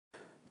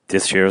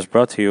This year is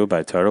brought to you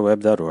by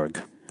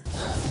TorahWeb.org.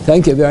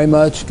 Thank you very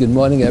much. Good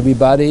morning,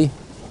 everybody.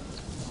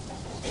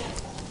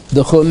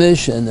 The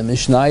Chumash and the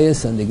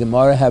Mishnayos and the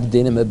Gemara have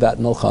dinim about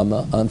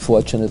Milchama.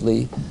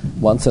 Unfortunately,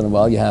 once in a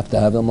while you have to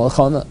have a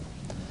Milchama.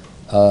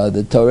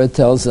 The Torah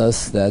tells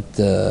us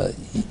that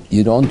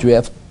you don't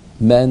draft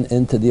men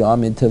into the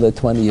army until they're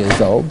 20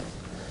 years old.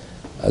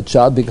 A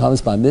child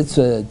becomes bar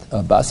mitzvah,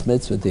 or bas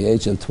mitzvah at the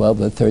age of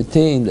 12 or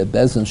 13. The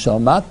Bezin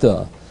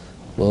Shalmata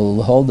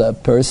will hold a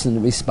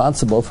person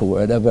responsible for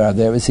whatever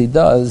averis he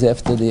does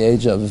after the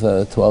age of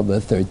 12 or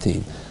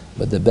 13.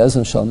 But the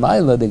Bezin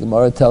Shalmaila, the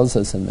Gemara tells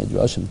us, and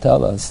Midrashim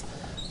tell us,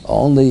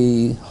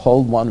 only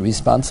hold one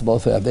responsible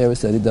for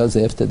averis that he does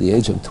after the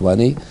age of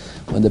 20,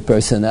 when the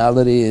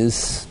personality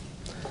is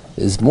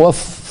more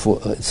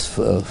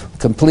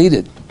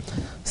completed.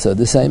 So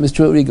the same is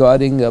true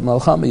regarding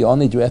Malchama. You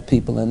only draft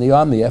people in the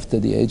army after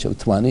the age of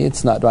 20.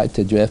 It's not right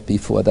to draft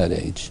before that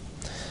age.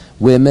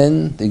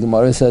 Women, the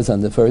Gemara says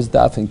on the first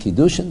daf in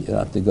Kiddushin, you don't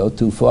have to go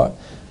too far.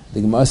 The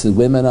Gemara says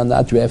women are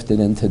not drafted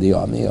into the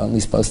army. You're only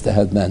supposed to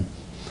have men.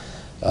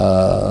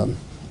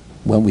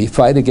 When we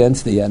fight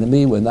against the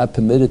enemy, we're not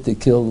permitted to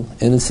kill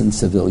innocent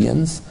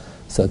civilians.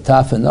 So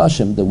Taf and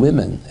Nashim, the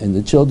women and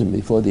the children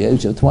before the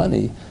age of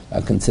 20,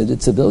 are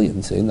considered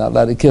civilians. So you're not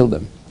allowed to kill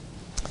them.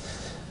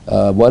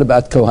 What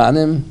about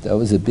Kohanim? That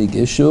was a big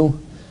issue.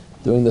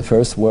 During the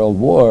First World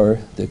War,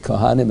 the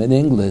Kohanim in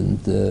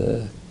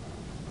England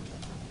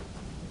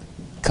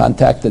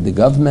contacted the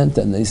government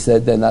and they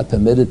said they're not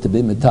permitted to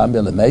be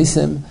Metamil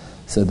Mesim,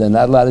 so they're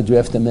not allowed to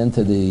draft them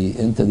into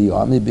the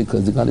army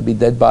because there are going to be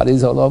dead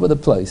bodies all over the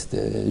place.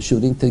 They're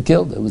shooting to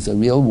kill. There was a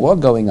real war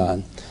going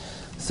on.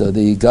 So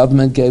the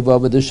government gave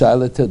over the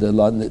Shaila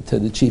to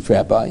the chief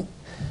rabbi,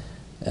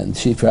 and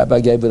chief rabbi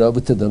gave it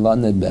over to the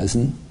London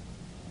Bezin,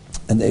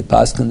 and they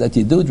passed on that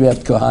you do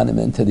draft Kohanim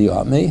into the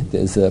army.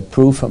 There's a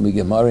proof from the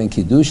Gemara in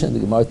Kiddushin. The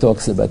Gemara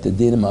talks about the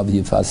dinim of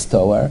Yifas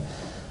Toar.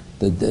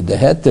 The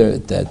heter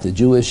that the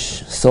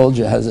Jewish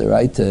soldier has a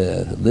right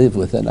to live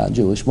with a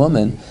non-Jewish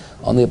woman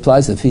only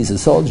applies if he's a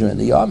soldier in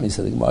the army.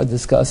 So the Gemara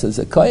discusses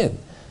a kohen.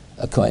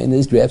 A kohen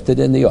is drafted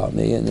in the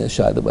army, and the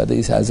shayla whether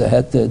he has a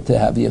heter to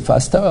have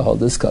Yifas Torah. Whole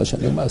discussion.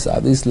 The Gemara says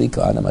obviously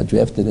kohanim are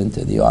drafted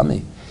into the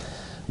army.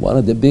 One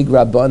of the big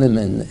rabbanim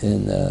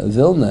in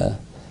Vilna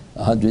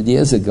 100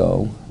 years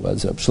ago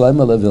was Reb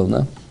Shlomo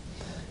Vilna.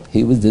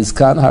 He was the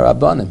Zkan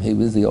HaRabbanim. He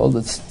was the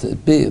oldest,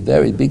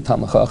 very big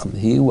Talmid Chacham.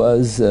 He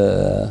was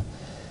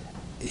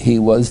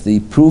the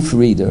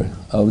proofreader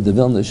of the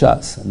Vilna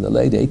Shas in the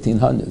late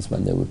 1800s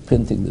when they were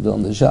printing the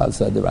Vilna Shas.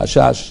 So the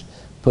Rashash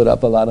put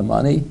up a lot of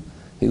money.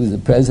 He was the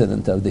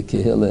president of the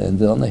Kehillah in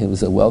Vilna. He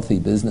was a wealthy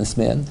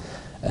businessman,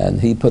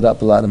 and he put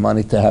up a lot of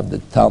money to have the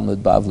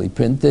Talmud Bavli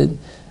printed.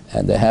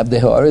 And they have the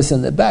Horace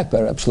in the back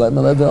by Reb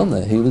Shlomo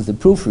Vilna. He was the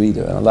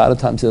proofreader, and a lot of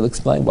times he'll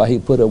explain why he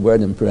put a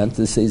word in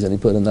parentheses and he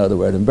put another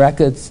word in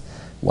brackets,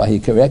 why he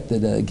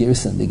corrected a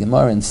Girs and the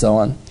Gemara, and so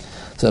on.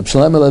 So Reb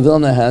Shlomo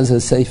Vilna has a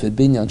Sefer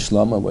Binyan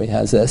Shlomo where he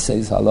has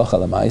essays Halacha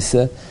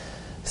L'Maaseh.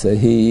 So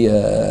he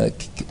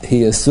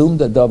assumed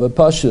that Davar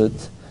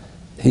Pashut,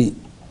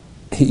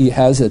 he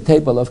has a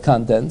table of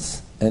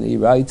contents, and he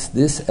writes,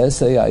 this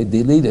essay I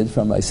deleted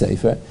from my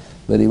Sefer,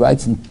 but he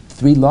writes in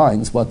 3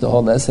 lines what the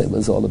whole essay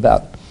was all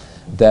about.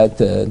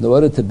 That in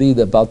order to be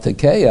the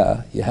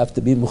Baltakeya, you have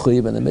to be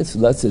Mechuyev in the mitzvah.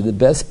 Let's say the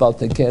best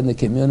Baltakeya in the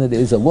community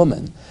is a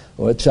woman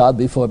or a child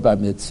before Bar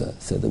Mitzvah.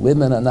 So the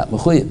women are not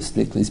Mechuyev,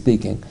 strictly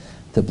speaking,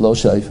 to blow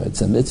shofar.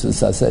 It's a mitzvah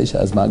saseh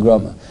as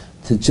magroma.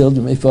 To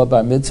children before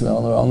Bar Mitzvah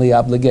are only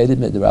obligated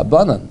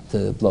midrabanan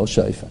to blow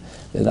shofar.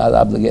 They're not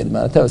obligated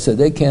manatov, so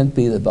they can't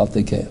be the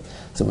Baltakeya.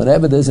 So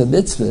whenever there's a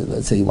mitzvah,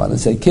 let's say you want to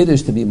say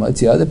Kiddush to be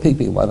motzi other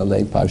people, you want to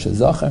lay Parsha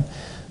Zachar.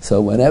 So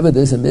whenever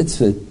there's a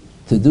mitzvah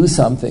to do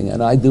something,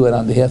 and I do it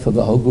on behalf of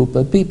a whole group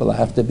of people, I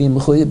have to be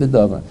mechuyev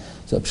b'davar.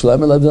 So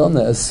Shlomo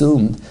Vilna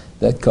assumed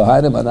that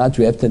Kohanim are not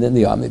drafted in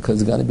the army because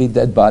there are going to be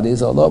dead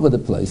bodies all over the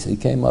place. He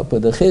came up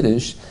with a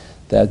chiddush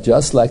that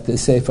just like the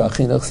Sefer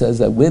Chinuch says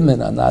that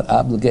women are not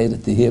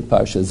obligated to hear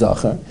Parsha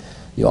Zachar,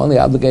 you're only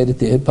obligated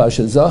to hear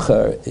Parsha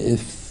Zachar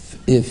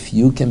if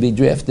you can be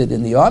drafted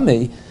in the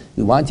army.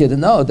 We want you to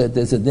know that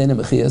there's a din of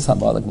Mechiyas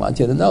HaMalek. We want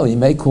you to know he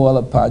may call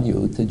upon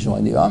you to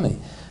join the army.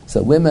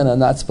 So women are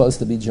not supposed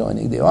to be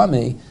joining the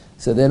army,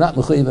 so they're not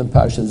mechuyev in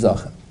Parsha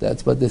Zachar.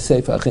 That's what the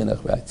Sefer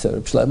Chinuch writes. So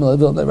Reb Shlomo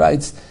Vilna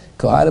writes,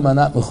 Kohanim are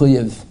not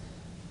mechuyev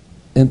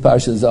in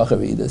Parsha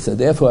Zachar either. So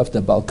therefore, if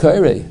the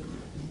Balkari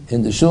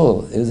in the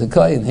shul is a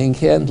kohen, he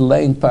can't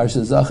lane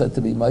Parsha Zachar to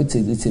be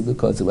motzi ditzi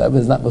because whoever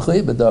is not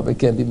mechuyev b'davar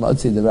can't be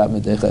motzi the Rav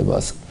Medechai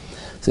Vos.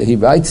 So he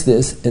writes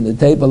this in the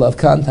table of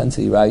contents.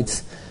 He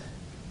writes,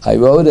 I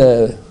wrote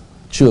a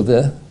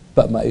tshuva,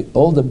 but my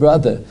older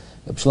brother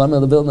Reb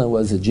Shlomo Vilna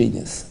was a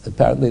genius.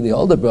 Apparently the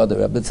older brother,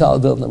 Reb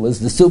Tzal Vilna, was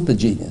the super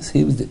genius.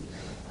 He was I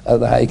don't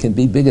know how he can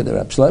be bigger than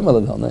Reb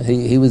Shlomo Vilna.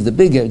 He was the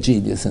bigger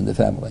genius in the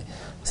family.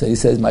 So he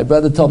says, my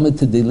brother told me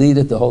to delete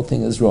it, the whole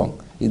thing is wrong.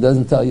 He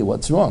doesn't tell you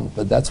what's wrong,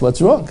 but that's what's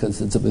wrong,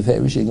 because it's a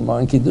Beferish Gemara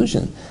in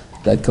Kiddushin,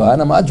 that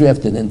Kohanim are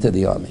drafted into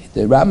the army.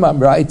 The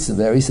Rambam writes a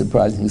very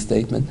surprising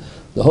statement,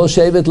 The whole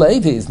Shevet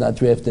Levi is not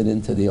drafted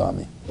into the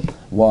army.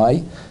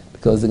 Why?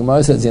 Because the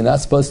Gemara says you're not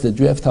supposed to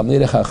drift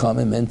Talmidei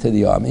Chachamim into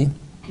the army.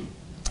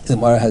 The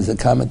Gemara has a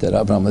comment that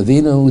Avraham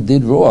Avinu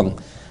did wrong,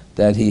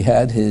 that he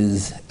had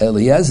his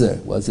Eliezer,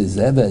 was his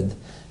Eved.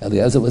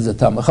 Eliezer was a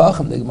Talmid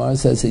Chacham. The Gemara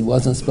says he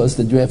wasn't supposed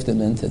to drift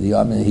him into the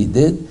army, and he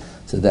did,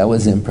 so that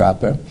was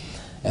improper.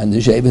 And the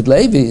Shevet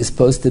Levi is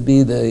supposed to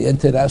be the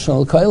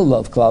international koil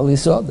of Klal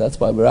Yisrael. That's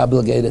why we're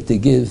obligated to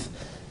give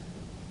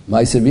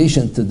Ma'aser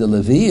Rishon to the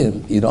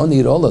Leviim. You don't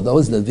need all of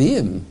those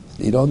Leviim.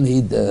 You don't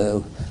need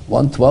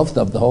 1/12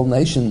 of the whole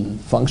nation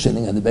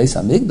functioning in the Beis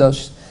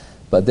Hamikdash,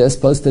 but they're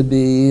supposed to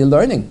be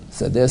learning.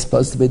 So they're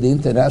supposed to be the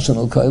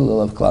international koil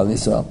of Klal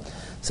Yisrael.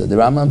 So the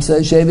Rambam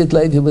says Shevet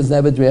Levi was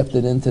never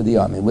drafted into the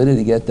army. Where did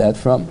he get that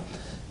from?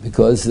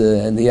 Because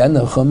in the end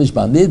of Chumash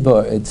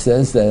Bamidbar, it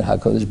says that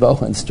HaKadosh Baruch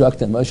Hu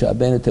instructed Moshe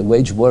Rabbeinu to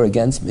wage war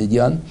against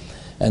Midian,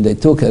 and they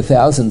took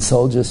 1,000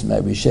 soldiers from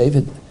every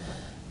Shevet.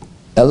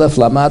 Elef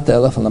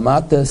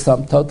Lamata,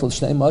 some total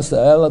Shnei Masa,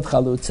 Elef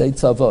Chalutzei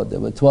Tzavot.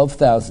 There were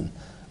 12,000.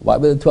 Why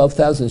were there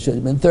 12,000? It should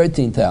have been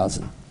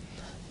 13,000.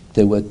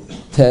 There were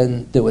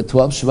 12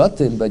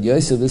 Shvatim, but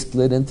Yosef was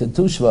split into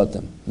 2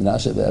 Shvatim,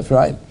 Menashe and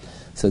Ephraim.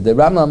 So the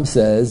Rambam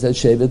says that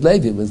Shevet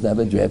Levi was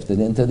never drafted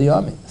into the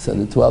army. So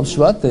the 12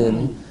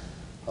 Shvatim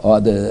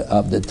are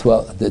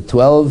the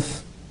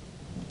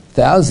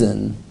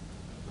 12,000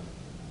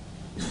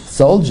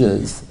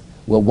 soldiers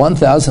were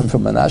 1,000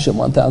 from Menashe,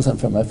 1,000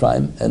 from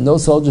Ephraim, and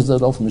those soldiers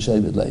are all from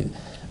Shevet Levi.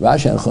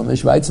 Rashi and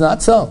Chumash writes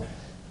not so.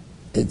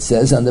 It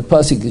says on the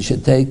pasuk you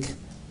should take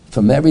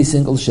from every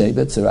single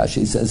Shevet, so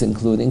Rashi says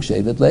including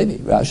Shevet Levi.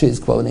 Rashi is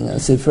quoting a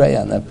Sifrei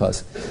on that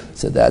pasuk.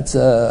 So that's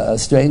a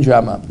strange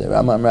Rambam. The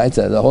Rambam writes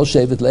that the whole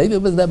Shevet Levi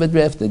was never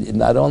drafted.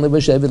 Not only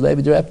was Shevet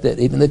Levi drafted,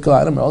 even the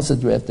Kohanim were also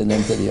drafted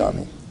into the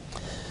army.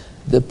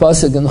 The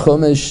pasuk in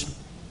Chumash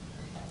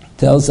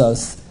tells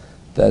us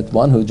that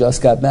one who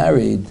just got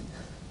married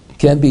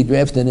can be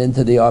drafted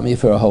into the army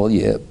for a whole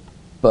year,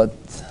 but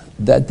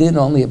that din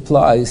only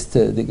applies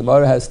to, the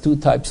Gemara has 2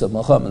 types of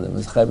Melchemes,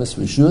 Melchemes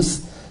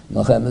Rishus,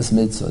 Melchemes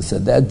Mitzvah. So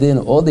that din,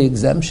 all the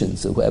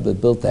exemptions, so whoever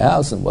built the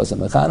house and wasn't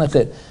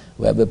Mechanechet,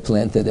 whoever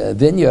planted a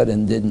vineyard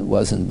and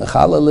wasn't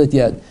Mechalalit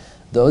yet,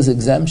 those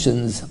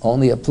exemptions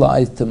only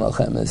apply to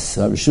Melchemes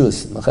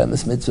Rishus.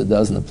 Melchemes Mitzvah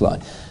doesn't apply.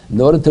 In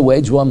order to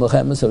wage war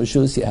Melchemes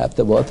Rishus, you have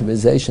to have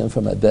authorization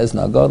from a Bez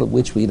Nagod,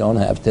 which we don't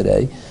have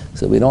today.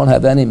 So we don't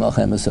have any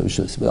Melchemes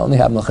Rishus. We only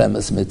have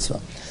Melchemes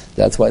Mitzvah.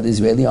 That's why the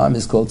Israeli army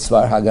is called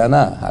Tzvar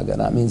Haganah.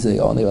 Haganah means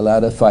they're only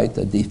allowed to fight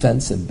a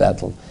defensive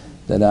battle.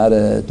 They're not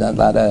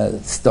allowed to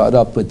start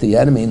up with the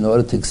enemy in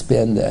order to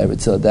expand the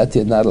Eretz. So that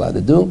you're not allowed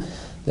to do.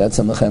 That's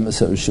a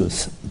Melchemes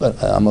Rishus. But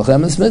a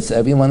Melchemes Mitzvah,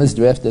 everyone is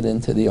drafted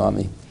into the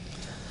army.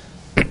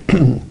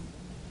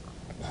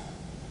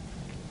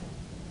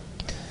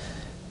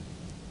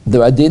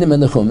 There are dinim in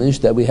the Chumash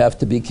that we have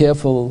to be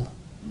careful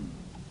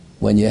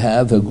when you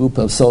have a group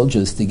of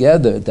soldiers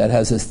together that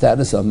has a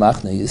status of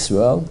Machne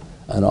Yisrael,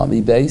 an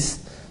army base.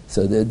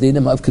 So the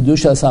dinim of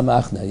Kedushas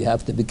HaMachne, you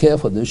have to be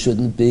careful. There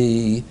shouldn't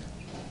be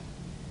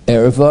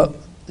Erva,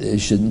 there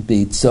shouldn't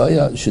be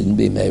Tzoya, it shouldn't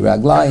be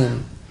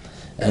Meiraglayim.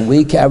 And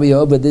we carry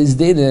over this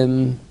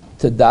dinim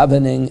to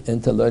davening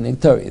and to learning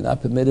Torah. You're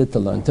not permitted to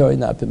learn Torah,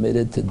 not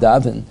permitted to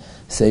daven,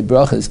 say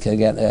brachas,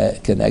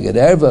 keneged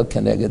Erva,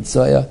 keneged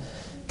Tzoya,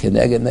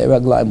 keneged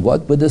Meiraglayim.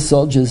 What were the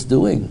soldiers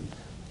doing?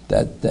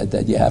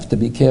 That you have to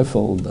be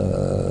careful.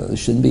 It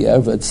shouldn't be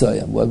Erva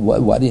Tzoya.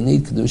 Why do you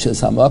need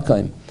Kedushas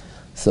HaMakayim?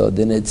 So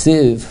the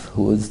Netziv,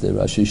 who was the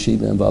Rosh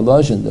Yeshiva in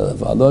Volozhin, the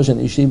Volozhin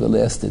Yeshiva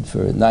lasted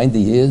for 90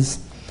 years.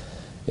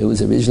 It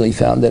was originally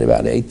founded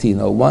about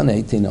 1801,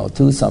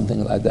 1802,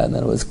 something like that, and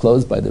then it was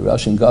closed by the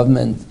Russian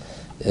government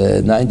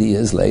 90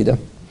 years later.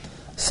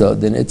 So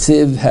the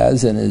Netziv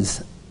has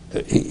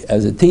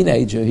as a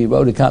teenager, he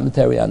wrote a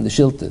commentary on the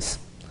Shiltas,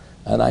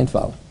 on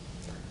Einfall.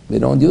 We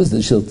don't use the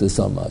Shiltas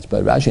so much,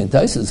 but Rashi and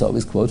Taisus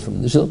always quote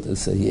from the Shiltas.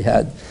 So he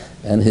had,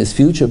 and his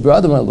future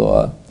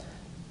brother-in-law,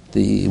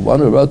 the one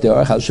who wrote the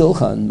Aruch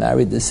HaShulchan,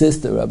 married the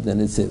sister of the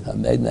Netziv. Her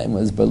maiden name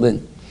was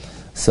Berlin.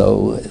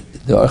 So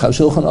the Aruch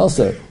HaShulchan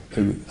also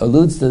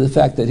alludes to the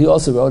fact that he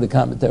also wrote a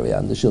commentary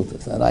on the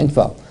Shiltas, on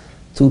Einfall.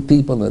 2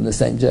 people in the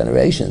same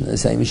generation, the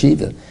same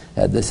yeshiva,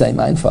 had the same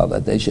Einfall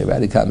that they should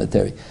write a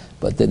commentary.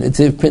 But the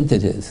Netziv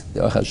printed his,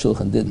 the Aruch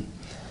HaShulchan didn't.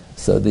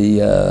 So the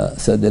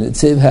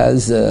Netziv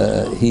has,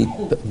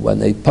 when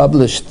they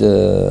published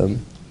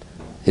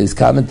his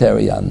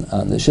commentary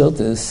on the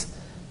Shiltas,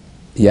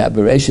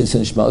 Bereshis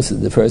and Shmos is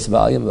the first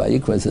volume,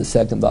 Vayikra is the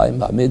second volume,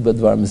 Bamidbar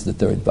Dvarim is the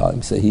third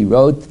volume. So he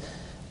wrote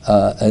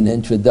an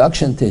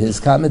introduction to his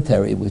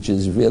commentary, which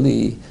is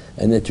really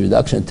an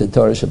introduction to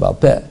Torah Shebaal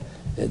Peh.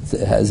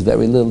 It has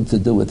very little to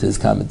do with his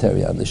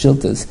commentary on the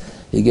Shiltas.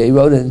 He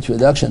wrote an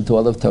introduction to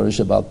all of Torah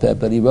Shebaal Peh,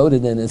 but he wrote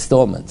it in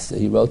installments. So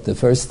he wrote the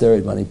first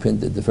third when he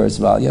printed the first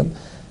volume,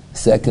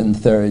 second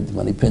third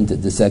when he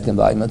printed the second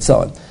volume, and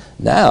so on.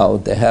 Now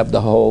they have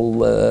the whole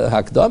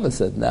Hakdama.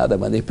 So now that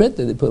when they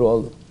printed, they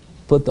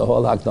put the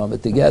whole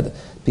Hakdama together.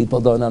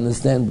 People don't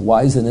understand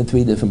why is it in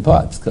 3 different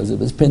parts, because it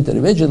was printed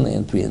originally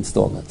in 3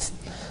 installments.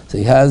 So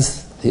he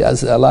has He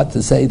has a lot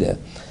to say there.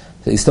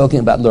 So he's talking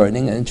about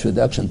learning, an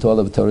introduction to all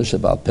of Torah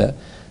Shabbal Peh.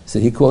 So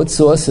he quotes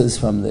sources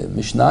from the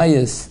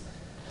Mishnayos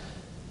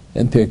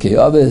and Pirkei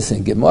Avos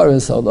and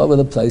Gemaras all over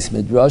the place,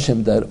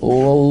 Midrashim, that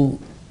all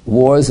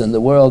wars in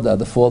the world are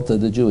the fault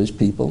of the Jewish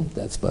people.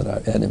 That's what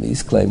our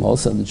enemies claim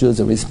also. The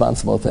Jews are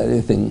responsible for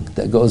everything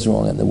that goes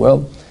wrong in the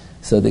world.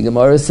 So the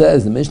Gemara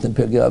says, the Mishnah in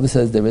Pirkei Avos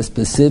says there are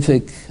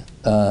specific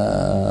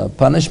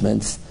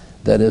punishments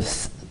that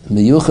is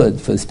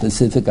miyuchad for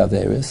specific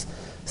averos.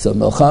 So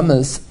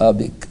milchamas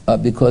are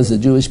because the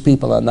Jewish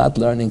people are not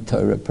learning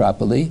Torah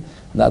properly,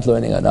 not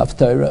learning enough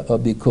Torah, or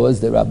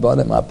because the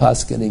Rabbanim are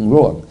paskening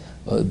wrong,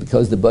 or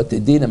because the Batei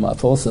Dinim are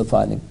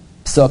falsifying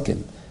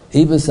psukim.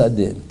 Ibus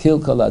adin,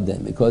 kilkol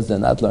adin, because they're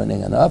not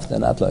learning enough, they're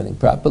not learning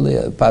properly,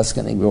 or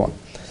paskening wrong.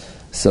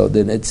 So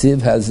the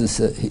Netziv has this,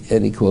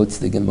 and he quotes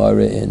the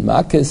Gemara in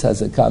Makis,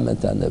 has a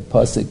comment on the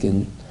pasuk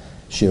in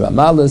Shir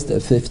Amalas. There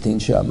are 15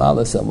 Shir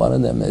Amalas, and one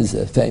of them is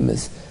a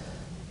famous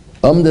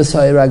Omdas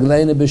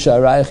Hayragleinu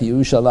b'Sharayich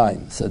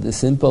Yerushalayim. So the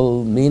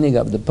simple meaning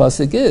of the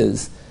pasuk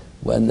is,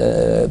 when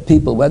the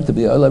people went to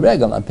be Ola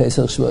Regal on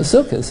Pesach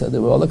Shavuot Sukkot, so they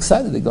were all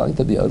excited, they're going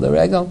to be Ola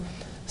Regal.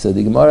 So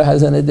the Gemara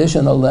has an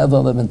additional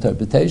level of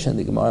interpretation.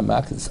 The Gemara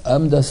Makis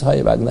Omdas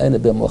Hayragleinu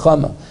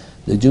b'Milchama.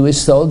 The Jewish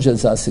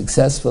soldiers are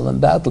successful in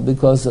battle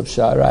because of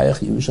Sharayich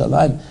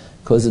Yerushalayim,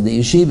 because of the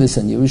yeshivas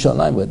in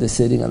Yerushalayim where they're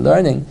sitting and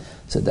learning.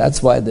 So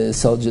that's why the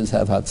soldiers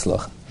have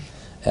Hatzlach.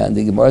 And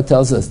the Gemara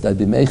tells us that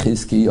B'mei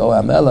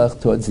Chizkiyahu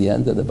HaMelech, towards the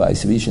end of the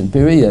Vaisvishan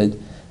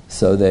period,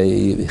 so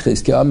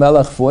Chizkiyahu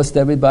HaMelech forced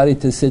everybody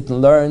to sit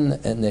and learn,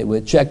 and they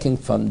were checking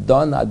from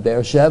Dan at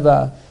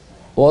Beersheba,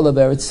 all of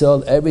Eretz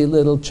Yisrael. Every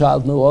little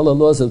child knew all the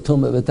laws of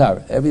Tumah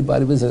V'Tar.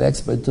 Everybody was an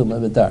expert in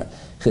Tumah V'Tar.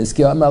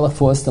 Chizkiyahu HaMelech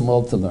forced them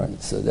all to learn.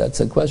 So that's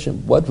a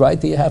question. What right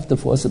do you have to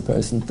force a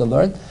person to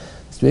learn?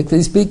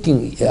 Strictly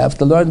speaking, you have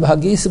to learn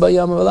B'Hagisa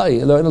B'Yom V'Layla.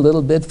 You learn a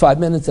little bit, 5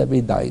 minutes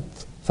every night,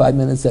 5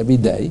 minutes every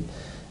day,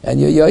 and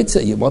you're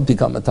Yoitze. You won't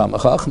become a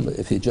Talmid Chacham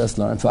if you just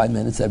learn 5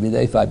 minutes every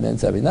day, 5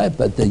 minutes every night,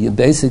 but you'll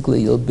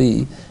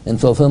be in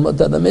fulfillment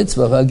of the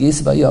mitzvah,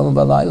 B'Hagisa B'Yom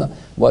V'Layla.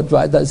 What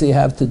right does he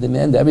have to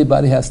demand?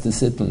 Everybody has to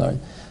sit and learn.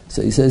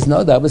 So he says,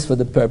 no, that was for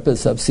the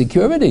purpose of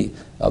security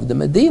of the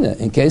Medina,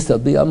 in case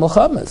there'll be a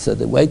Muhammad. So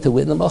the way to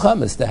win the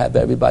Muhammad is to have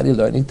everybody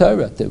learning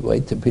Torah. The way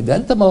to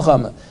prevent the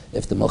Muhammad,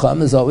 if the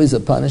Muhammad is always a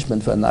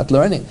punishment for not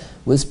learning,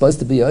 we're supposed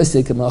to be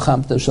Osik and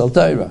Muhammad Shal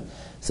Torah.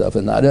 So if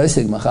we're not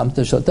Osik,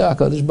 Muhammad Shal Torah,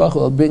 HaKadosh Baruch Hu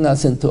will bring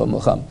us into a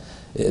Muhammad.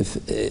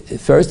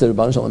 If first the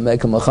Rebbeinu Shalom will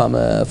make a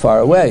Muhammad far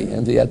away,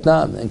 in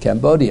Vietnam, in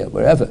Cambodia,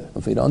 wherever.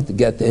 If we don't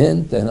get the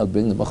hint, then he'll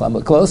bring the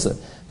Muhammad closer.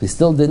 If we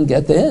still didn't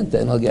get the hint,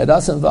 then he'll get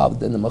us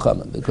involved in the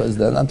Muhammad, because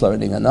they're not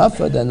learning enough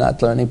or they're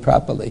not learning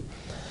properly.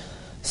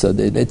 So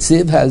the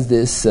Netziv has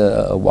this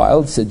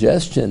wild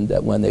suggestion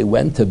that when they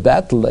went to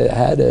battle, they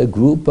had a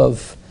group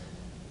of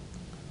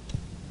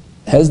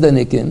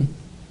Hezdanikim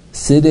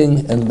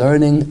sitting and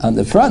learning on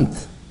the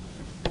front.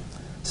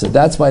 So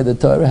that's why the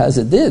Torah has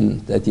a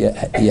din, that you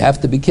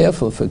have to be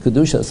careful for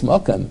Kedushas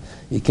Mokam.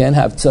 You can't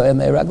have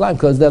Tzoyim Raglan,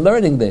 because they're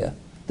learning there.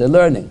 They're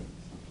learning.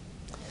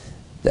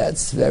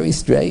 That's very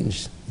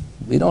strange.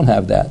 We don't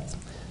have that.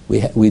 We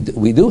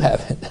do have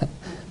it.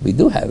 We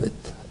do have it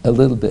a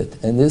little bit.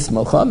 And this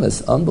Mocham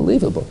is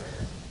unbelievable.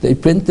 They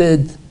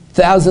printed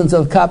thousands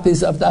of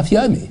copies of Daf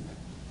Yomi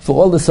for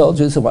all the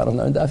soldiers who want to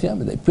learn Daf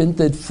Yomi. They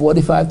printed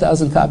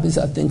 45,000 copies,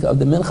 I think, of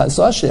the Minchas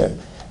Osher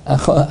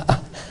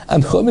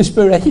and Chumash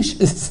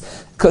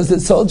Bereshis, because the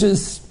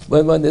soldiers,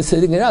 when they're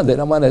sitting around, they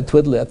don't want to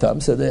twiddle their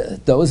thumbs. So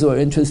those who are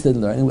interested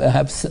in learning will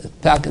have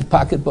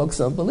pocket books,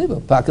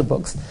 unbelievable, pocket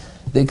books.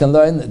 They can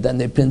learn. Then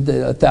they print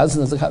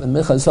thousands of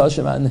Minchas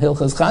Osher and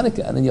Hilchas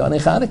Chanukah and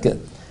Yonei Chanukah.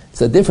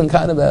 It's a different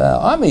kind of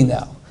army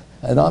now.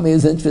 An army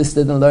is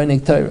interested in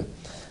learning Torah.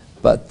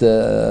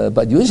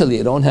 But usually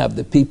you don't have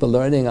the people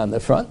learning on the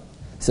front.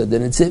 So the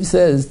Netziv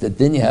says that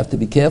then you have to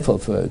be careful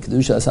for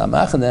Kedushas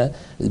HaMachane,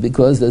 is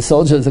because the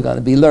soldiers are going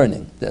to be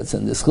learning. That's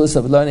in the schus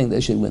of learning, they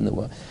should win the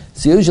war.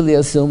 It's usually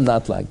assumed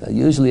not like that.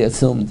 Usually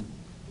assumed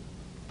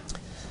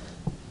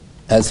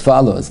as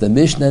follows. The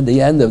Mishnah at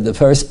the end of the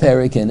first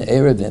parak in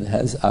Erevin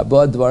has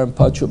Arba Dvarim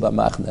Patru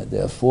B'Machne.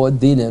 There are 4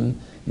 dinim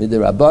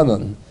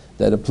midrabanan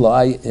that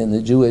apply in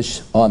the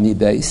Jewish army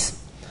base.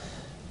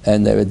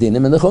 And there are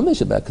dinim in the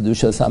Chumash about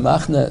Kedushas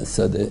HaMachne.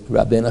 So the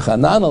Rabbeinu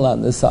Chananel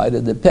on the side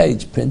of the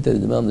page, printed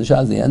in the middle of the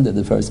Shas, the end of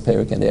the first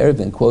parak in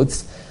Erevin,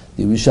 quotes,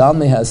 the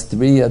Yerushalmi has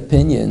 3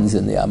 opinions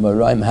in the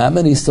Amoraim. How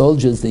many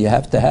soldiers do you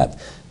have to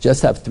have?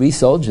 Just have 3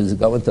 soldiers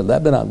go into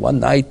Lebanon one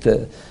night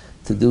to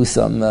do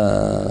some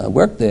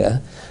work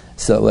there.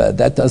 So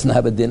that doesn't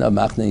have a din of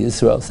Machne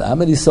Yisrael. So how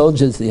many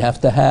soldiers do you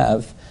have to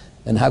have,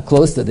 and how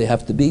close do they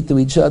have to be to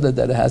each other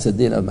that it has a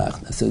din of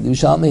Machne? So the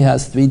Yerushalmi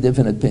has 3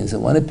 different opinions.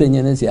 And one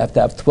opinion is you have to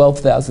have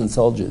 12,000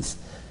 soldiers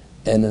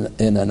in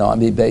an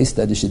army base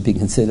that it should be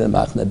considered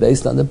Machne,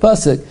 based on the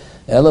pasuk,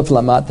 Elef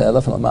Lamata,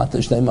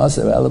 Shnei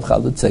Maser, Elef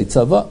Chalutzei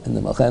Tzava, in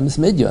the Melchemes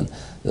Midyon,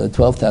 there are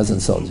 12,000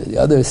 soldiers. The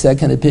other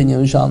second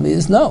opinion of Yerushalmi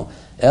is no.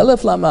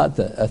 Elef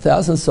lamata,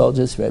 1,000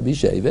 soldiers for every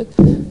shevet,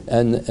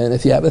 and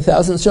if you have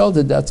 1,000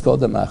 soldiers, that's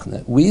called a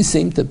machne. We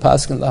seem to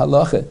paskin la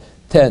halacha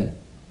 10.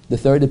 The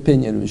third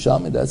opinion of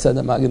Rishonim, that's how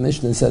the Maggid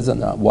Mishnah says on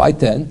that. Why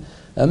 10?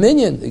 A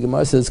minyan. The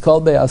Gemara says,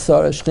 Kol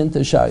be'asara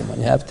shchinta shari. When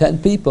you have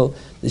 10 people,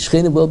 the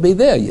shchina will be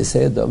there. You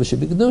say a dova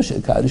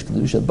shebikdusha, kaddish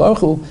kedusha baruch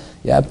hu,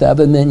 you have to have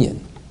a minyan.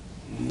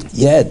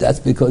 Yeah, that's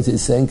because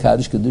he's saying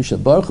kaddish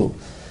kedusha baruch hu.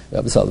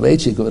 Rabbi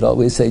Soloveitchik would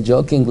always say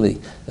jokingly,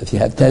 if you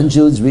have 10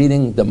 Jews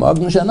reading the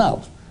Morgen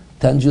Journal,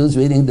 10 Jews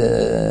reading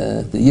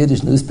the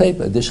Yiddish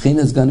newspaper, the Shekhinah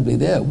is going to be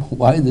there.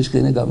 Why is the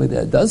Shekhinah going to be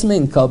there? It does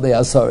mean Kol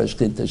Be'asara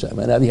Shechinta Shem.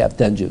 Whenever you have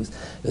 10 Jews.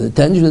 The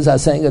 10 Jews are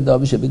saying a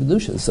Dov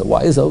Shebikdusha. So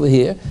why is over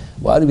here?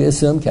 Why do we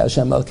assume Ki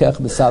Hashem Malkech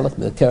B'salach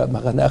B'kerab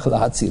Machanecha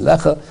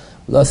L'hatzilecha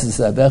L'osis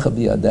Avecha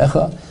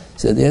B'yadecha?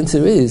 So the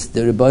answer is,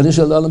 the Rebbeinu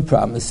Shalom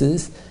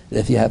promises that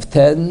if you have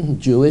 10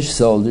 Jewish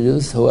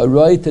soldiers who are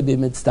right to be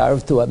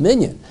mitzvah to a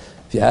minyan,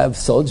 if you have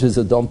soldiers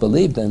who don't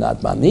believe, they're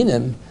not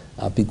maminim,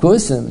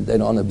 apikusim, they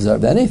don't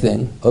observe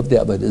anything of the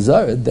Avodah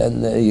Zarah,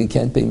 then you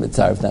can't be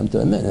mitzvah them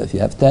to a minyan. If you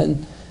have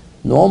 10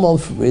 normal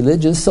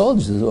religious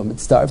soldiers who are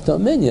mitzvah to a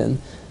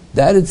minyan,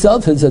 that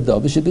itself is a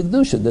dovish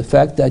b'kedusha. The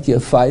fact that you're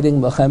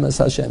fighting Machemes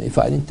Hashem, you're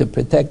fighting to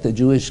protect the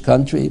Jewish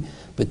country,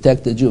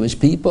 protect the Jewish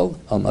people,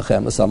 on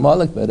Machemes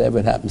Amalek, whatever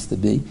it happens to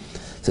be.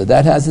 So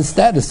that has the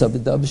status of the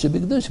dovish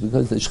b'kedusha,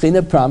 because the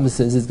Shekhinah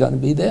promises it's going to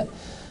be there.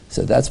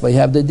 So that's why you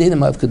have the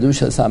dinim of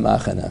kedusha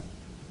samachana.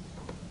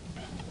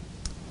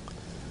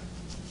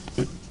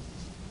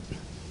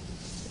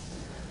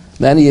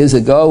 Many years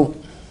ago,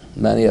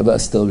 many of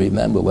us still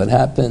remember what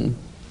happened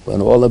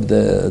when all of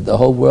the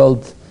whole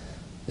world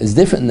is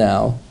different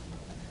now,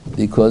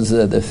 because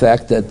of the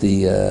fact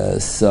that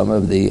some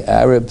of the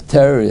Arab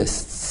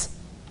terrorists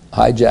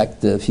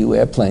hijacked a few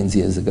airplanes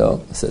years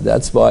ago. So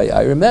that's why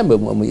I remember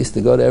when we used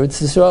to go to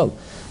Eretz Yisrael,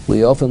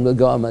 we often would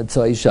go on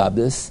Motzei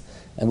Shabbos,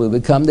 and we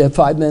would come there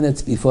 5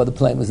 minutes before the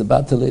plane was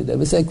about to leave. They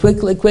would say,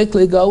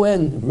 quickly, go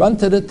in, run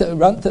to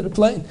the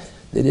plane.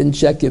 They didn't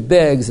check your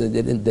bags, they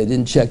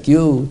didn't check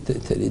you,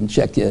 they didn't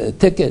check your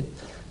ticket.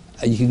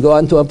 You could go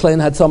onto a plane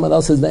that had someone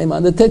else's name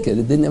on the ticket.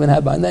 It didn't even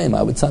have my name.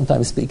 I would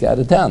sometimes speak out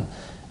of town.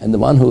 And the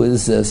one who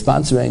is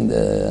sponsoring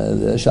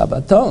the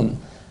Shabbaton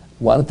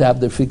wanted to have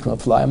the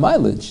frequent flyer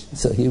mileage.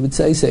 So he would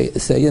say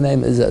your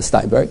name is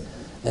Steinberg,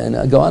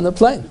 and go on the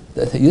plane.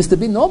 It used to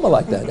be normal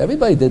like that.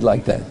 Everybody did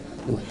like that.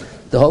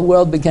 The whole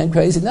world became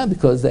crazy now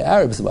because the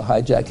Arabs were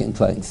hijacking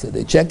planes. So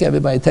they check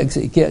everybody, takes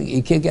it.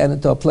 You can't get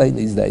into a plane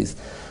these days,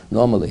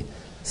 normally.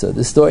 So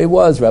the story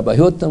was, Rabbi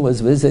Hutton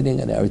was visiting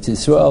in Eretz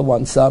Yisrael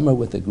one summer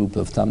with a group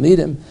of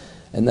Talmidim,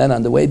 and then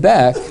on the way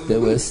back, there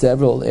were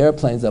several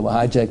airplanes that were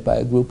hijacked by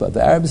a group of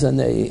Arabs, and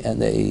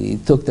they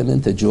took them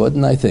into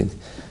Jordan, I think.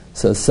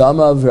 So some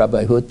of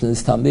Rabbi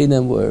Hutton's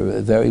Talmidim were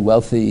very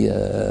wealthy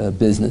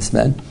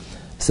businessmen.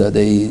 So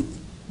they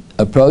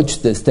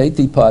approached the State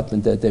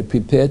Department that they're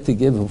prepared to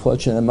give a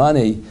fortune of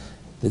money.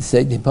 The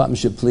State Department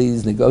should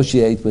please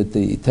negotiate with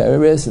the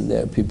terrorists, and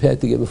they're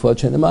prepared to give a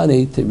fortune of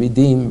money to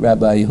redeem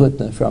Rabbi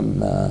Hutner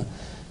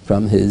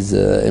from his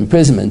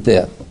imprisonment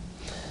there.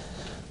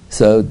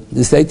 So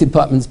the State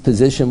Department's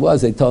position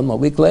was, they told him a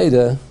week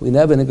later, we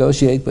never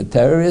negotiate with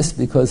terrorists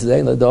because they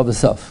ain't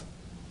ladov.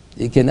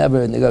 You can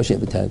never negotiate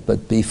with terrorists.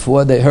 But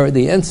before they heard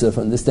the answer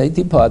from the State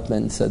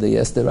Department, so they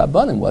asked the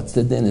Rabbanim, what's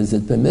the din? Is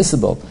it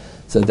permissible?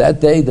 So that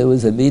day there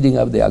was a meeting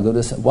of the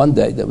Agudas. One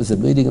day there was a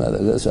meeting of the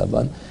Agudas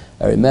Rabban.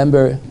 I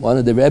remember one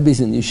of the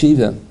Rebbes in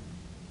Yeshiva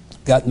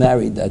got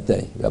married that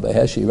day. Rabbi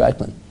Hershey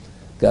Reichman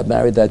got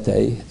married that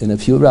day, and a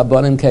few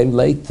Rabbanim came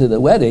late to the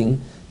wedding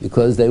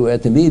because they were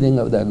at the meeting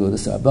of the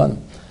Agudas Rabbanim.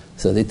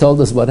 So they told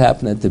us what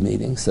happened at the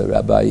meeting. So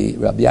Rabbi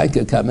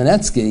Yankov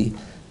Kamenetsky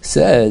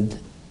said,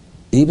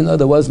 even though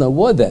there was no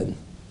war then,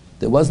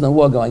 there was no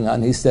war going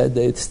on, he said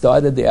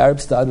the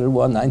Arabs started a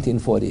war in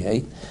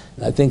 1948.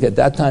 And I think at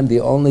that time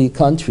the only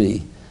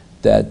country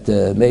that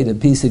made a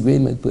peace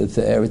agreement with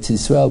Eretz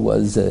Yisrael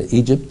was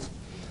Egypt.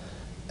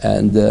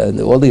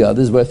 And all the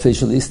others were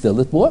officially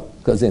still at war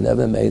because they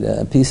never made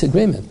a peace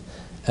agreement.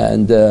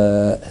 And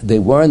they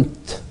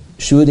weren't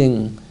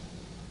shooting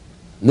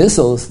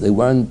missiles, they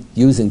weren't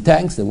using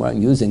tanks, they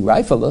weren't using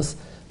rifles,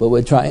 but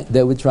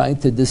they were trying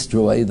to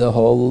destroy the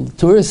whole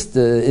tourist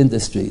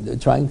industry. They're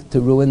trying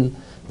to ruin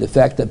the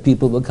fact that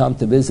people will come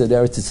to visit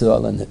Eretz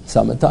Yisrael in the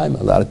summertime,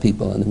 a lot of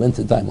people in the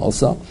wintertime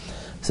also.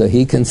 So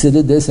he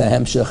considered this a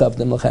hemshech of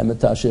the Melchemet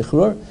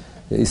HaShichrur.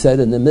 He said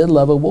in the middle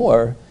of a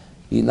war,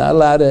 you're not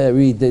allowed to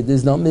read,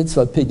 there's no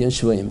mitzvah pidyon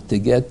shvuim, to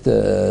get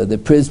the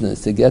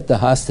prisoners, to get the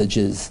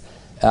hostages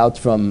out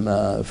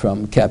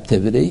from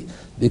captivity,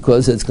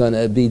 because it's going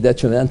to be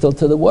detrimental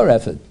to the war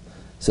effort.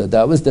 So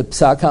that was the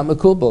psak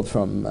hamakubal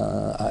from,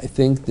 I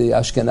think the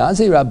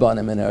Ashkenazi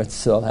Rabbanim in Eretz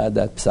Yisrael had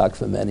that psak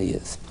for many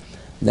years.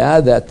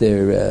 Now that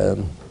they're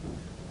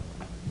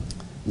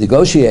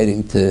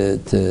negotiating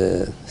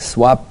to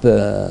swap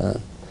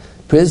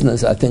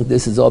prisoners, I think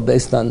this is all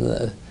based on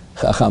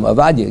Chacham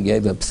Avadia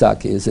gave a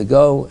psak years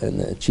ago, and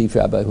the chief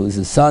rabbi, who's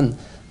his son,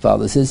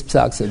 follows his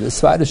psak. So the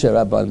Svardish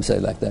Rabbanim say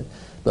like that.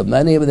 But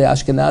many of the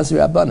Ashkenazi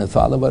Rabbanim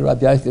follow what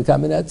Rabbi Yaakov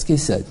Kamenetsky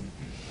said,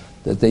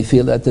 that they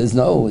feel that there's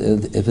no,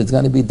 if it's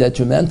going to be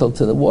detrimental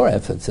to the war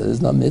effort, so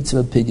there's no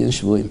mitzvah pidyon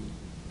shvuim.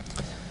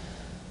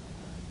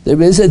 There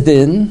is a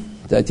din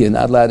that you're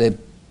not allowed to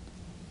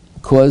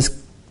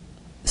cause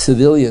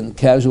civilian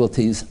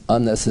casualties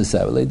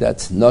unnecessarily.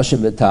 That's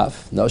Noshim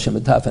V'Taf. Noshim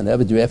V'Taf are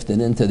never drafted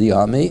into the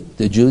army.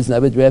 The Jews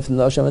never drafted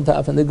Noshim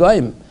V'Taf, and the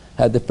Goyim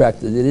had the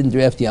practice. They didn't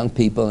draft young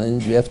people, and they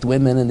didn't draft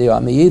women in the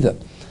army either.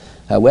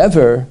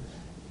 However,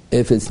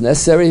 if it's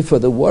necessary for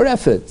the war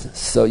effort,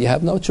 so you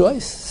have no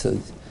choice. So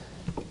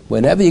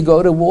whenever you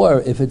go to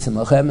war, if it's a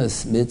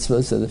Mechemes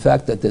mitzvah, so the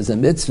fact that there's a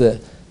mitzvah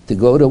to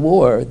go to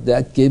war,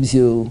 that gives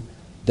you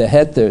the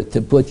heter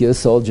to put your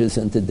soldiers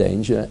into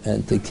danger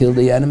and to kill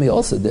the enemy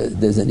also.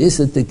 There's an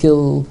issa to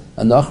kill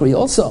a nachri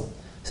also.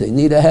 So you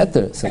need a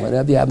heter. So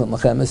whenever you have a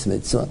Mechemes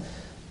mitzvah,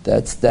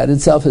 that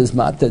itself is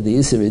mata the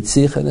issa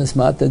ritzich, and it's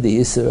mata the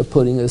issa of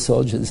putting your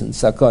soldiers in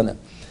sakana.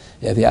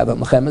 If you have a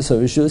Mechemes or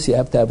rishus, you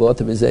have to have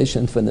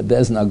authorization from the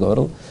Bez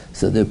Nagodl.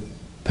 So the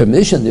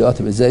permission, the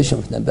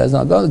authorization from the Bez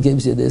Nagodl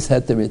gives you this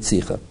heter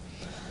ritzicha.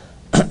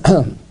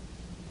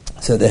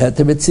 So the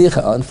heter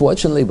ritzicha,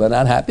 unfortunately, we're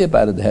not happy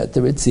about it. The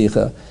heter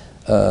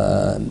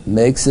ritzicha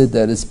makes it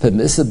that it's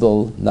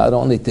permissible not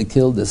only to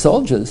kill the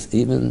soldiers,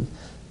 even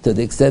to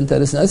the extent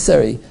that it's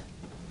necessary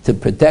to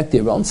protect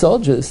your own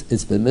soldiers,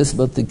 it's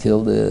permissible to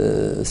kill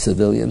the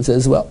civilians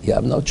as well. You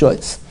have no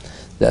choice.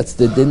 That's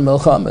the din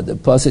milchama. The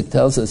pasuk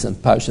tells us in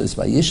Parshas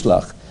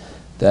Vayishlach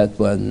that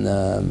when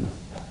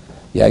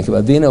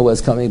Yaakov Avinu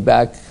was coming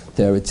back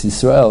to Eretz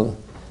Yisrael,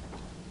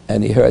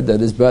 and he heard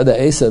that his brother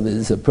Esav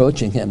is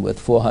approaching him with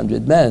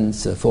 400 men,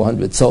 so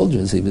 400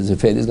 soldiers. He was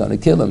afraid he's going to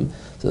kill him.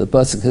 So the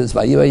pasuk says,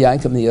 "Vayira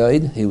Yaakov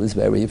Miyoid." He was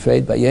very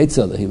afraid.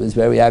 Vayetzala. He was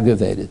very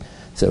aggravated.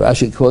 So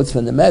Rashi quotes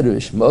from the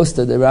Medrash. Most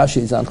of the Rashi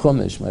is on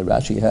Chumash. Where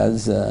Rashi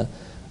has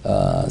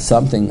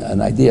something,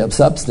 an idea of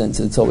substance,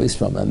 it's always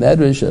from a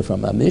Medrash, or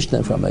from a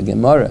Mishnah, from a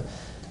Gemara.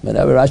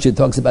 Whenever Rashi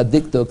talks about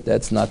dikduk,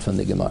 that's not from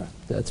the Gemara.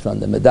 That's from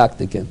the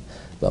Medaktikim.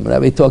 But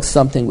whenever he talks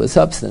something with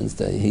substance,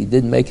 he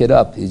didn't make it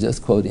up. He's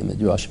just quoting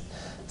Midrash.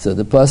 So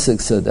the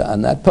pasuk,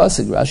 on that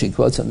pasuk, Rashi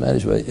quotes from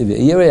Medrash.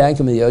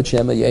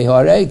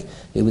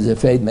 He was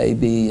afraid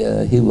maybe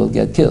he will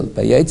get killed.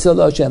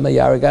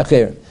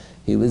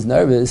 He was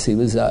nervous. He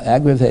was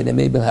aggravated.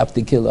 Maybe he'll have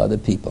to kill other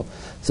people.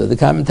 So the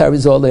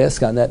commentaries all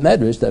ask on that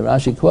Medrash that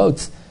Rashi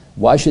quotes,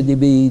 why should he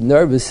be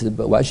nervous,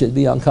 but why should he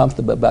be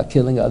uncomfortable about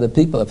killing other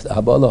people? If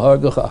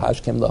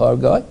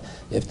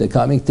they're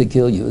coming to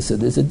kill you, so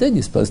there's a din,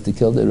 you're supposed to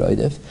kill the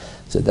roidif.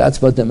 So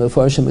that's what the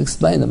Mefarshim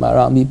explain. The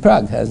Maral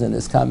Miprag has in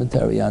his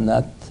commentary on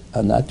that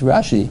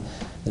Rashi,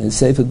 and in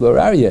Sefer Gur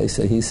Aryeh.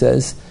 So he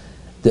says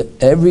that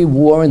every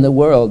war in the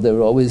world, there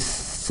are always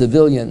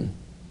civilian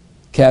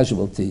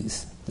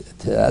casualties.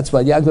 That's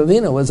what Yaakov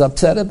Avinu was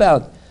upset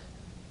about.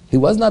 He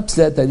wasn't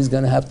upset that he's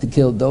going to have to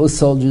kill those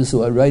soldiers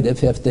who are right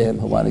after him,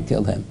 who want to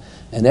kill him.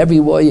 And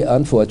every war,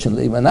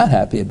 unfortunately, we're not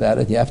happy about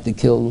it. You have to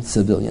kill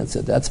civilians.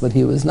 So that's what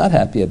he was not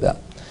happy about.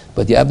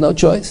 But you have no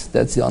choice.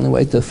 That's the only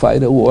way to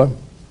fight a war.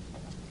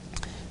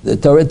 The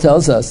Torah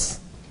tells us,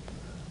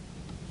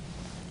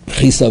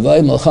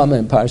 Chisavai Melchama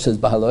in Parshas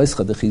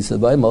Bahaloischa, the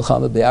Chisavai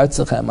Melchama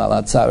be'artzachem al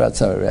atzar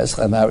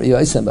atzareschem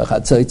ha'riyoisem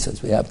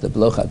b'chatzoitzes. We have to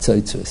blow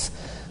chatzoitzes.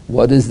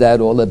 What is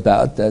that all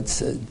about?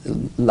 That's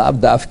lav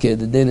dafke.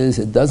 The din is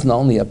it doesn't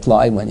only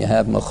apply when you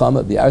have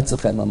Melchama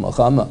bi'artzachem and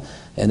Melchama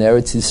in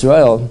Eretz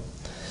Yisrael.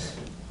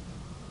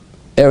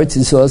 Eretz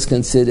Yisrael is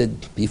considered,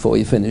 before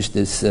we finish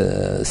this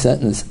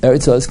sentence,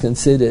 Eretz Yisrael is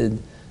considered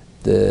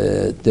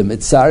the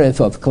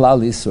mitzaref of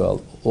Klal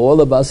Yisrael.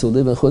 All of us who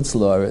live in Chutz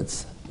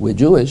La'aretz, we're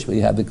Jewish. We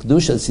have a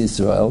Kedushas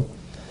Yisrael,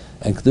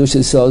 and Kedushas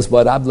Yisrael is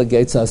what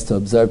obligates us to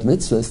observe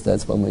mitzvahs.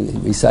 That's when we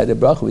recite a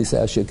bracha. We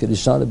say, Asher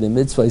Kedushana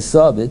b'mitzvah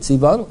yisah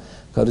v'tzivanu.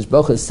 Kadosh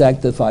Baruch Hu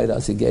sanctified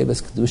us. He gave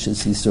us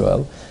Kedushas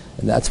Yisrael,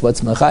 and that's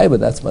what's mechayva.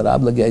 That's what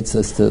obligates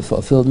us to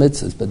fulfill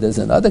mitzvahs. But there's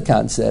another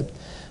concept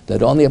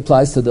that only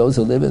applies to those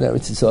who live in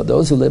Eretz Yisrael.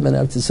 Those who live in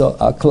Eretz Yisrael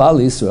are Klal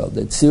Yisrael.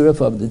 The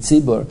tziruf of the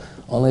tzibur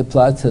only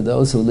applies to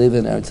those who live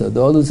in Eretz Yisrael.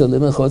 Those who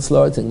live in Chutz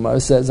La'aretz, the Gemara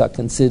says, are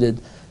considered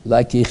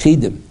like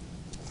Yechidim.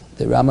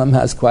 The Rambam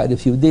has quite a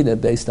few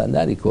dinim based on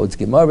that. He quotes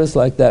Gemaras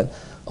like that.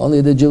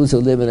 Only the Jews who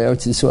live in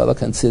Eretz Yisrael are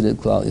considered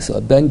Klal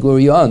Yisrael. Ben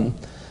Gurion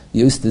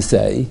used to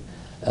say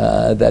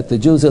that the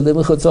Jews who live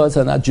in Chutz La'aretz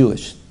are not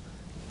Jewish.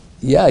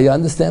 Yeah, you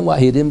understand why.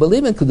 He didn't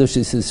believe in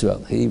Kedushas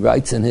Yisrael. He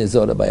writes in his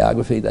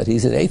autobiography that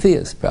he's an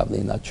atheist.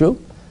 Probably not true.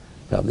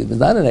 Probably was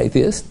not an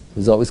atheist. He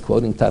was always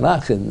quoting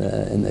Tanakh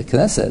in the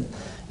Knesset.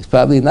 He's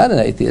probably not an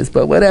atheist,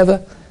 but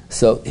whatever.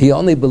 So he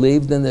only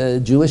believed in the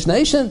Jewish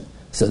nation.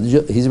 So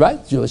he's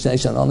right. The Jewish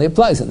nation only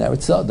applies in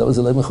Eretz Yisrael. Those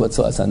who live in Chutz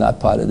La'aretz are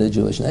not part of the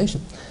Jewish nation.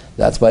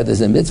 That's why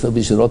there's a mitzvah.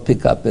 We should all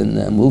pick up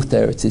and move to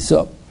Eretz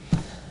Yisrael. We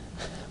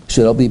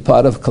should all be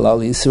part of Klal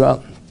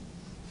Yisrael.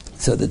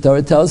 So the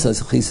Torah tells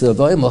us,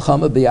 Chisavoy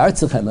Melchama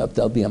b'artzachem. If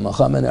there'll be a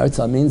Melchama in Eretz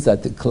Yisrael, means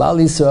that the Klal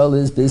Yisrael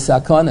is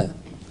b'sakana.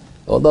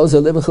 All those who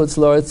live in Chutz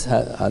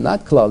La'aretz are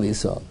not Klal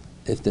Yisrael.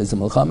 If there's a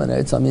Milchama in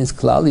Eretz Yisrael, means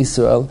Klal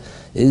Yisrael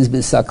is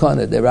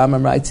B'Sakana. The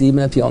Rambam writes, even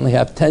if you only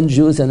have 10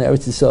 Jews in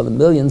Eretz Yisrael, the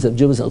millions of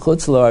Jews in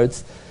Chutz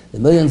La'aretz, the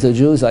millions of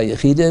Jews are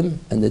Yechidim,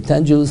 and the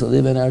 10 Jews who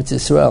live in Eretz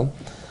Yisrael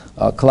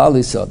are Klal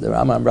Yisrael. The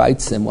Rambam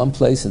writes in one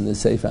place in the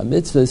Sefer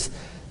HaMitzvahs,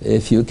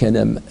 if you can,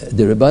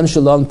 the Rebbeinu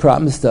Shalom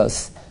promised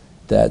us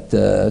that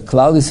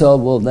Klal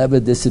Yisrael will never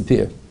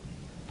disappear.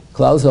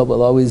 Klal Yisrael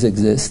will always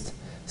exist.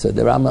 So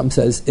the Rambam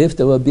says, if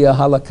there will be a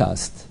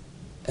Holocaust,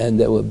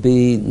 and there will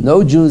be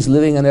no Jews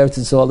living in Eretz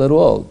Yisrael at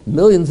all,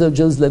 millions of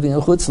Jews living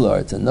in Chutz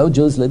La'aretz, and no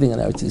Jews living in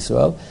Eretz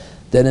Yisrael,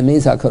 then it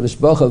means HaKadosh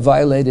Baruch Hu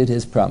violated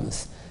his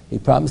promise. He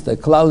promised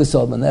that Klal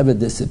Yisrael will never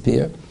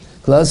disappear.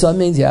 Klal Yisrael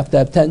means you have to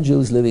have 10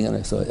 Jews living in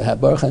Eretz Yisrael.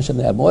 Baruch Hashem,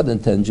 they have more than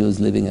 10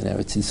 Jews living in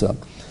Eretz Yisrael.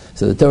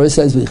 So the Torah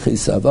says, if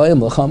there's a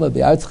tzoras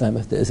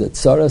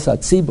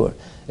hatzibur,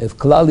 if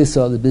Klal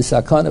Yisrael is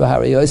b'sakana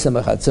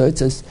v'harayosem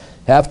v'chatzotzos,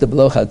 have to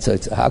blow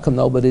chatzotzos. How come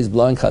nobody's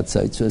blowing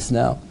chatzotzos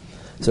now?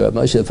 So Rav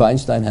Moshe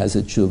Feinstein has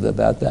a tshuva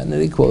about that, and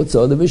he quotes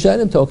all the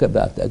Rishonim talk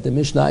about that. The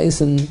Mishnah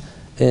is in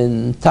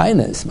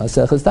Tainis,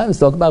 Maseches Tainis,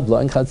 talk about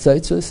blowing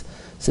chatzotzos.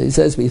 So he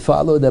says we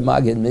follow the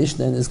Magid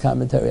Mishnah in his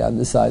commentary on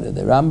the side of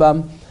the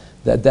Rambam,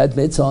 that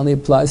mitzvah only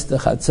applies to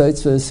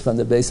chatzotzos from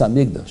the Beis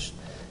HaMikdash.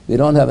 We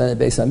don't have any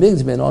Beis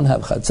HaMikdash, we don't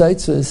have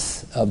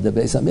chatzotzos of the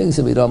Beis HaMikdash,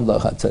 so we don't blow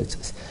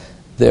chatzotzos.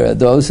 There are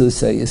those who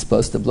say you're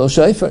supposed to blow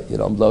shofar. You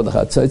don't blow the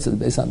chatzotzos of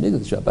the Beis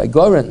HaMikdash. Rabbi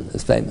Goren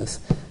is famous.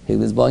 He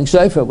was blowing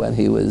shofar when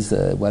he was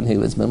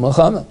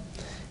Milchama.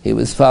 He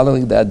was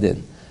following that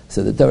din.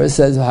 So the Torah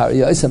says, what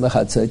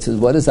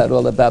is that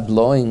all about,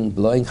 blowing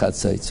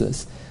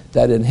chatzotzos?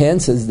 That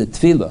enhances the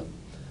tefillah.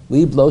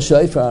 We blow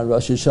shofar on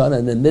Rosh Hashanah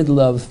in the middle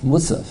of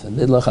Musaf, in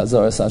the middle of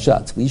Chazoras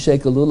Hashatz. We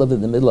shake a lulav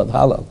in the middle of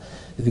Halal.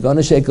 If you're going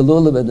to shake a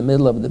lulav in the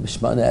middle of the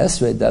B'Shmona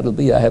Esrei, that'll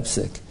be a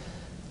hefsek.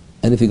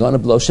 And if you're going to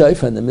blow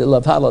shofar in the middle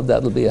of Halal,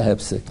 that'll be a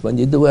hefsek. When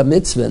you do a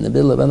mitzvah in the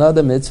middle of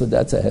another mitzvah,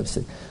 that's a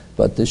hefsek.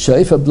 But the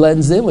shofar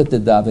blends in with the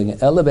davening.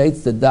 It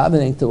elevates the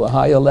davening to a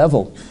higher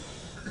level.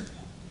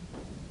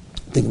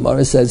 The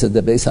Gemara says that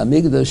the Beis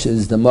HaMikdash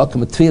is the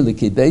Makom Tefillah.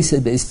 Ki Beis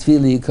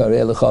Tefillah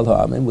Yikareh L'chol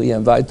Ha'amim. We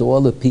invite all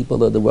the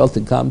people of the world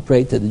to come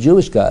pray to the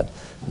Jewish God,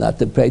 not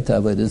to pray to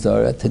Avodah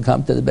Zarah, to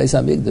come to the Beis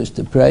HaMikdash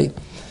to pray.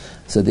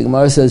 So the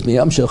Gemara says,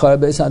 Miyam Shechar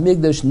Beis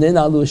HaMikdash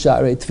Ninalu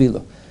Sharei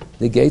Tefillah.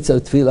 The gates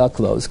of Tefillah are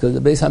closed because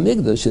the Beis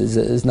HaMikdash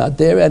is not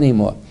there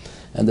anymore.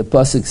 And the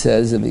pasuk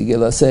says, "Some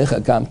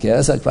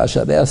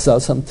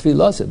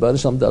tefillos." But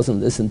Hashem doesn't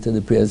listen to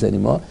the prayers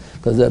anymore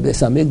because the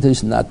Beis Hamikdash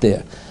is not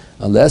there.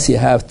 Unless you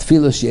have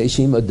tefillos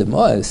yeshim or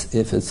demois,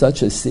 if it's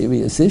such a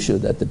serious issue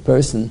that the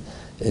person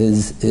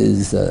is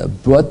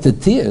brought to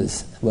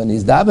tears when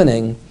he's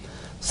davening,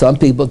 some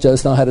people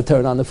just know how to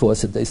turn on the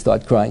faucet. They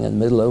start crying in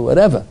the middle of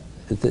whatever.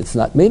 It's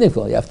not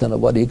meaningful. You have to know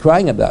what are you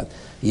crying about.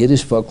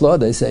 Yiddish folklore,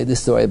 they say the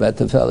story about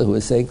the fellow who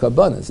was saying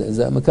karbonis.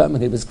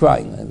 He was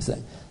crying. So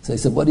they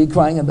said, what are you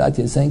crying about?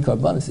 You're saying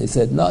karbonis. They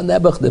said, no,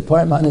 Nebuch, the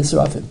Parman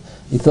Yisrafim.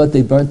 He thought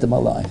they burnt them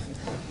alive.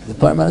 The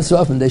Parman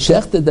Yisrafim, they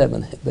shechted them,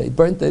 and they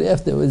burnt it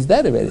after it was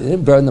dead already. They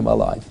didn't burn them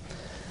alive.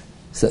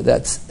 So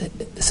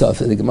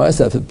for the Gemara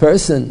says, if a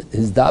person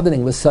is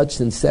davening with such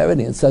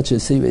sincerity and such a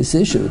serious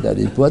issue that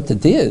he's brought to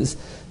tears,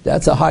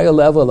 that's a higher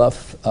level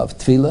of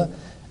tefillah.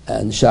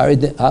 And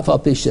sharid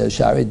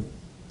tefillah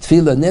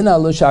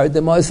ninalu, sharid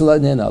demoisla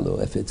ninalu.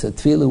 If it's a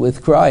tefillah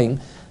with crying,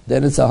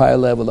 then it's a higher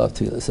level of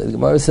tefillah. So the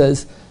Gemara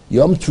says,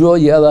 Yom Truah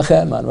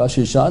Yelachem on Rosh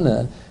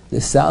Hashanah, the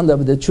sound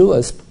of the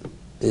Truah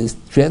is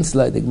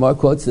translated. The Gemara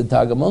quotes the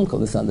Targum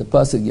Onkel. It's on the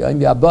pasuk Yom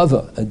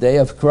Yabava, a day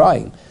of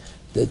crying.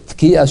 The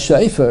Tkiya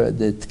Shofar,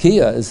 the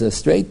Tkiya is a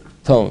straight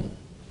tone,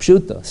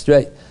 pshuta,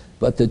 straight.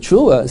 But the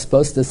Truah is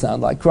supposed to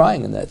sound like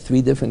crying, and there are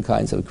three different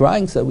kinds of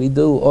crying. So we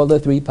do all the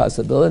three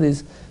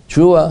possibilities: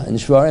 Truah and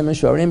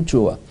Shvarim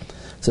Truah.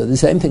 So the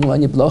same thing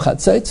when you blow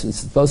Chatzotz, it's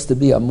supposed to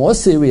be a more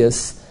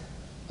serious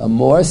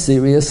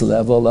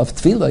level of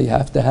tefillah. You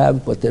have to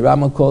have what the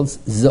Rambam calls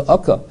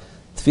ze'aka.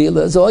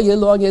 Tefillah is all year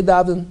long you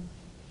daven.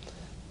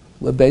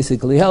 We're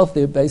basically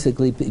healthy.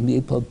 Basically,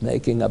 people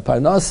making a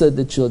parnasa,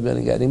 the children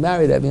are getting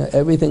married.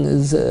 Everything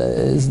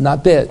is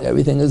not bad.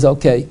 Everything is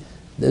okay.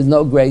 There's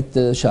no great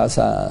shas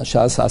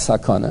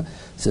hasakana.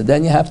 So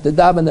then you have to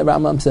daven. The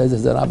Rambam says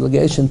there's an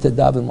obligation to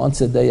daven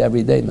once a day,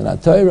 every day,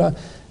 Minat Torah.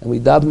 And we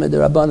daven the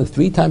Rabbanu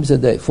 3 times a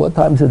day, 4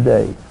 times a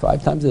day,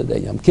 5 times a day.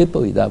 Yom Kippur,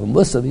 we daven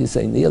Musaf, you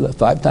say Nila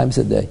 5 times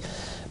a day.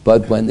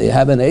 But when they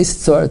have an Eis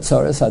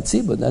Tzoras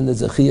Hatzibur, then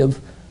there's a Chiyuv.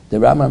 The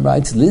Rambam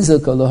writes,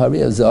 Lizak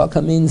Olohariya.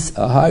 Zaka means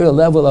a higher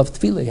level of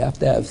tefillah. You have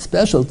to have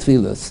special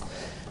tefillahs.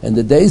 In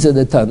the days of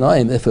the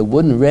Tanoim, if it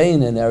wouldn't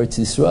rain in Eretz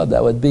Yisrael,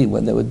 that would be,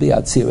 when there would be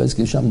Atziras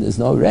Gisham, there's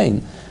no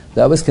rain,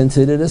 that was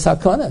considered a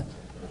sakana.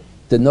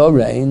 There's no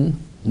rain,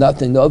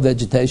 nothing, no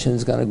vegetation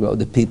is going to grow.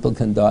 The people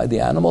can die, the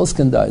animals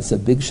can die. It's a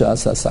big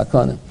shas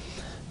sakana.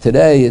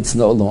 Today, it's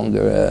no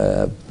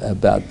longer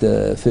about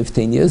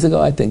 15 years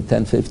ago, I think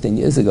 10, 15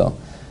 years ago.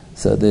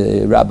 So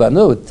the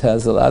Rabbanut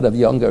has a lot of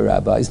younger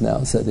rabbis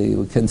now, so they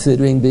were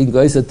considering being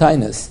goyzer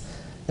tainus.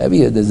 Every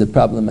year there's a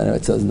problem in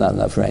it, so there's not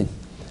enough rain.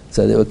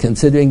 So they were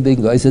considering being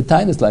goyzer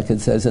tainus, like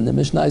it says in the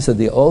Mishnah. So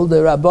the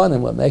older Rabbanim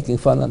were making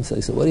fun of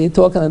them. So what are you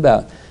talking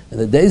about? In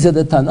the days of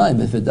the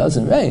Tanaim, if it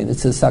doesn't rain,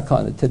 it's a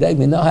sakana. Today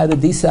we know how to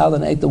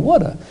desalinate the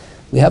water.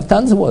 We have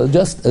tons of water.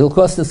 It'll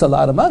cost us a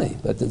lot of money,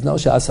 but there's no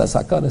shas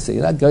sakana. So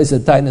you're not goyzer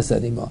tainus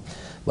anymore.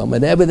 But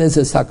whenever there's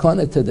a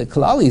sakana to the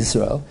Klal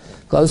Yisrael,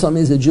 Klal Yisrael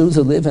means the Jews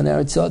who live in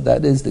Eretz Yisrael.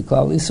 That is the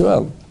Klal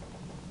Yisrael.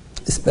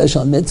 A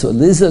special mitzvah,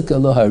 lizak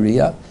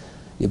elohariya.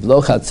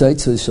 Yibloch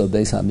HaTzotzos Shel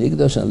Beis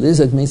HaMikdash, and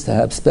Lizak means to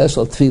have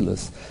special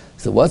tefillas.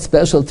 So what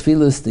special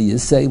tefillas do you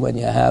say when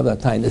you have a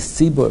Tainis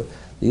Tzibur?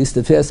 They used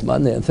to fast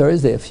Monday and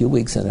Thursday a few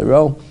weeks in a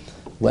row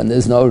when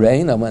there's no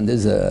rain or when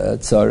there's a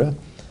tzara.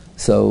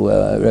 So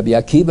Rabbi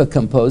Akiva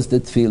composed the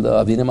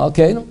tefillah Avinu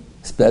Malkeinu,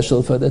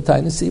 special for the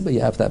Tainis Tzibur. You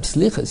have to have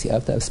slichas, you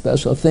have to have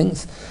special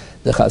things.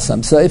 The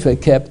Chasam Sofer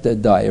kept a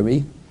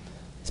diary.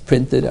 It's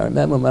printed. I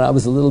remember when I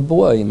was a little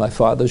boy in my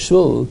father's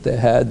shul, they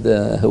had,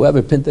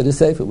 whoever printed a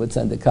sefer would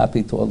send a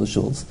copy to all the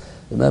shuls.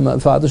 Remember my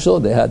father's shul,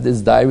 they had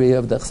this diary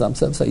of the Chasam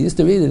Sofer. So I used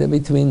to read it in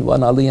between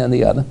one aliyah and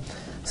the other.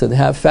 So they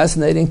have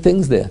fascinating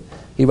things there.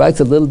 He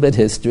writes a little bit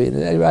history, and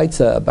then he writes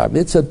a bar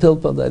mitzvah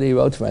pilpul that he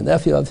wrote for a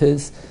nephew of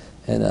his,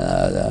 and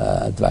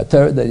a dvar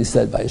Torah that he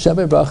said by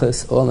Yeshem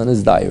Brachas, all in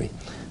his diary.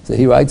 So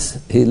he writes,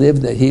 he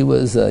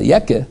was a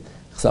Yekke.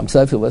 Chasam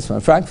Sofer was from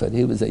Frankfurt.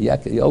 He was a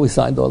Yekke. He always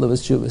signed all of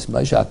his tshuvas.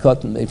 Moshe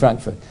HaKotten in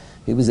Frankfurt.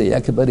 He was a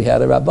Yekke, but he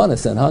had a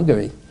Rabbanus in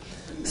Hungary.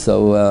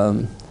 So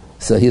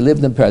he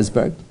lived in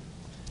Pressburg.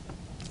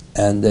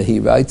 And he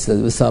writes that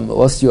there was some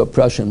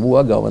Austro-Prussian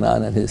war going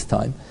on in his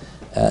time.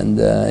 And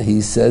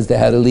he says they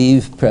had to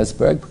leave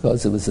Pressburg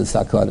because it was a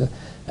sakana.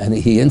 And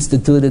he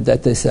instituted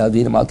that they say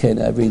Avinu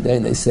Malkeinu every day,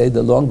 and they say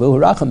the long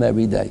V'hurachim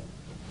every day.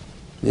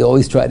 We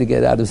always try to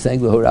get out of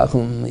saying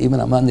V'hurachim even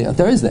on Monday and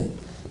Thursday.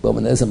 But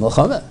when there's a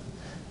Melchama,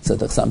 so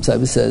the Chasam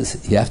Sofer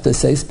says you have to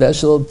say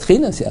special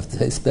tchinas, you have to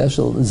say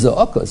special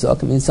zo'aka.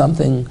 Zo'aka means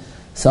something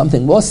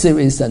more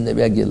serious than the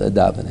regular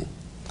davening.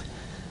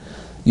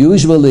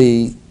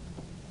 Usually,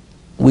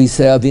 we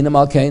say Avinu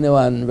Malkeinu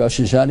on Rosh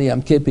Hashanah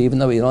Yom Kippur, even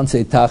though we don't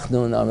say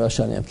Tachnun on Rosh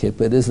Hashanah Yom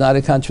Kippur. It is not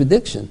a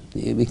contradiction.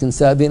 We can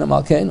say Avinu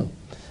Malkeinu.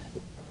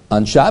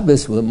 On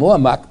Shabbos, we're more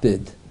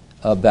makpid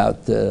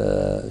about,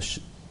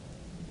 it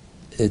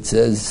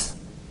says,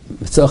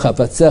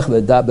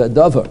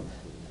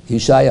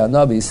 Yishaya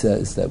Navi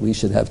says that we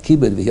should have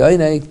kibbud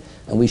v'yoyneg,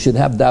 and we should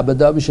have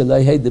dabadav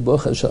shalei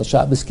dibucha shal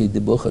Shabbos ki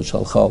dibucha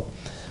shal chol.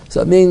 So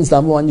it means,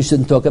 number one, you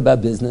shouldn't talk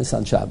about business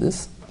on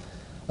Shabbos.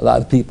 A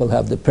lot of people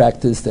have the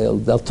practice,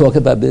 they'll talk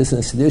about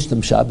business,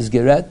 nishtam Shabbos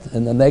geret,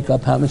 and they make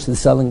up how much they're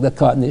selling the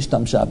car,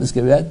 nishtam Shabbos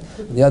geret.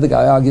 And the other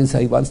guy argues how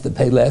he wants to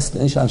pay less,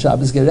 nish on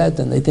Shabbos geret,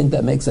 and they think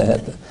that makes a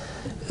heta.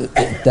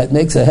 That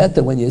makes a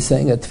heta when you're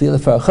saying a tefillah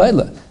for a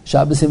chayla,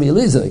 Shabbos im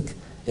yilizik.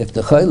 If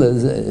the chayla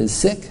is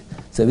sick,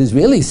 so if he's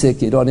really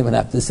sick, you don't even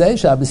have to say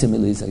Shabbos im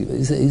yilizik.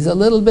 He's a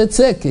little bit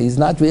sick, he's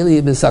not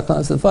really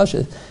b'sakanas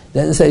l'fashit.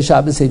 Then say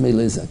Shabbos im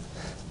yilizik.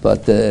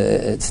 But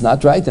it's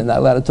not right, they're not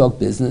allowed to talk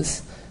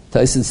business.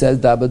 Tyson says,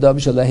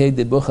 "Dabadav shalahei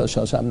dibucha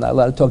shal." I'm not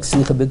allowed to talk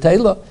sicha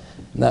b'teila.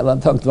 I'm not allowed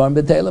to talk dvarim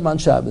b'teila on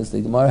Shabbos. The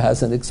Gemara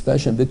has an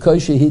expression,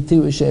 "B'koshi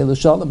hitiru she'elu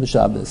shalom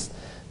b'Shabbos."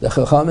 The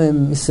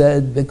Chachamim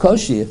said,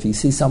 "B'koshi." If you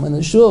see someone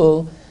in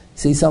shul,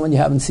 see someone you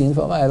haven't seen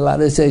for a while, allowed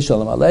to say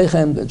Shalom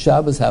Aleichem, good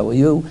Shabbos, how are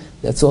you?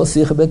 That's all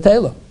sicha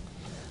b'teila.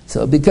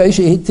 So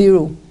b'koshi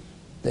hitiru,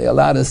 they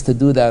allowed us to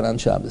do that on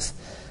Shabbos.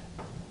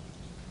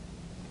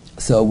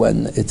 So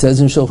when it says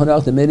in Shulchan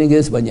Aruch, the meaning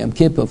is when Yom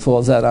Kippur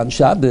falls out on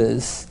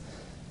Shabbos,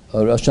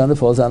 or Rosh Hashanah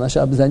falls on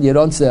Shabbos, then you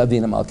don't say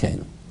Avinu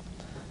Malkeinu.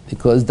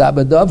 Because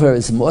Dabadavar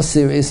is more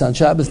serious on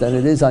Shabbos than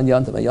it is on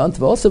Yom Tov. On Yom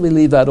Tov also we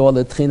leave out all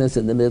the tchinas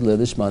in the middle of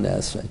the Shemona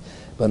Esrei.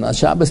 But on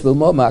Shabbos we're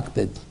more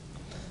makpid.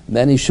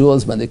 Many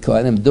shuls, when they call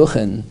him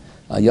duchen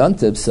on Yom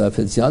Tov, so if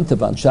it's Yom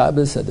Tov on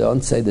Shabbos, they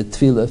don't say the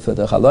tefillah for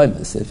the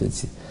chaloimus.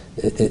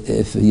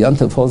 If Yom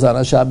Tov falls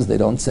on Shabbos, they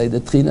don't say the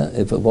tchina.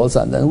 If it falls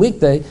on a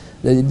weekday,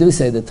 they do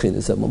say the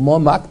tchina. So we're more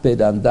makpid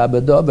on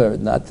Dabadavar,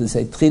 not to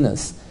say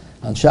tchinas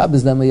on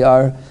Shabbos than we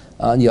are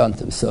on Yom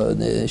Tov. So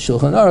the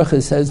Shulchan Aruch,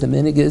 it says the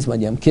minig is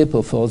when Yom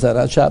Kippur falls out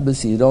on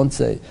Shabbos, you don't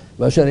say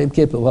Rosh Hashanah Yom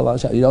Kippur falls on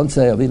Shabbos. You don't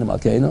say Avinu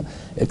Malkeinu,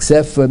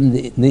 except for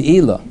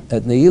Ne'ilah.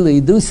 At Ne'ilah,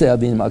 you do say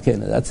Avinu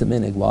Malkeinu. That's a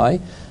minig. Why?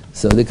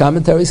 So the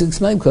commentaries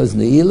explain because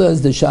Ne'ilah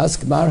is the Shas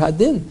Gmar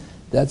Hadin.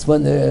 That's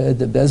when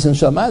the Beis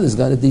Shammai is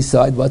going to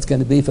decide what's going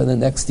to be for the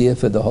next year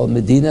for the whole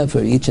Medina,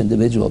 for each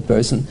individual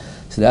person.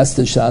 So that's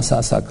the Shas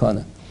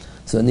HaSakana.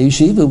 So in the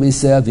Yeshiva we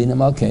say Avinu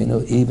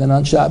Malkeinu even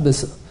on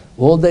Shabbos.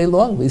 All day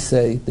long we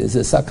say there's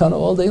a sakana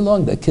all day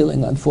long. They're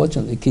killing,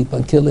 unfortunately, keep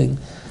on killing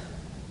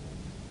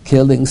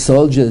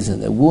soldiers,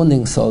 and they're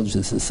wounding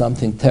soldiers. Is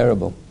something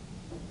terrible.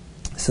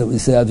 So we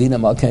say Avinu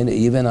Malkeinu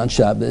even on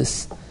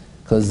Shabbos,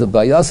 because the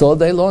bayas all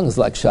day long is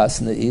like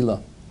Shas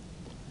Ne'ilah.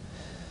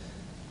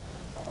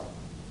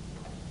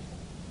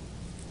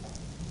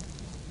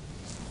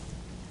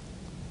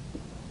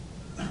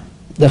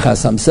 The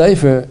Chasam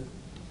Sofer,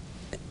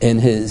 in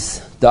his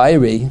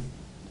diary,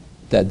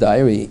 that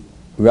diary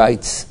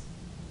writes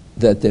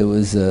that there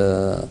was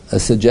a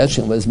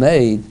suggestion was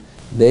made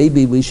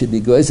maybe we should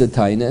be goyzer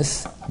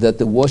tainus that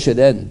the war should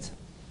end.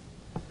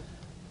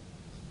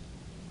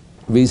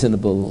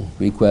 Reasonable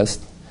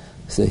request.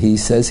 So he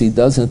says he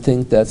doesn't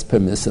think that's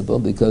permissible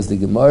because the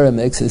Gemara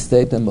makes a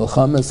statement,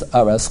 Mochamas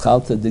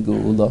araschalta de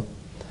geula.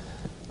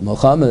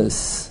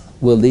 Mochamas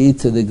will lead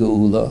to the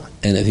geula,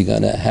 and if you're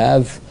going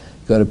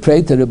to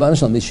pray to Rebbeinu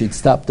Shalom, you should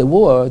stop the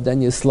war,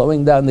 then you're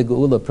slowing down the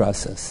geula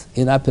process.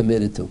 You're not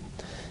permitted to.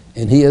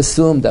 And he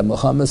assumed that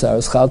Mochamas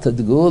araschalta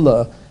de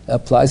geula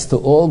applies to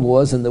all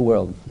wars in the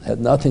world. It had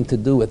nothing to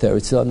do with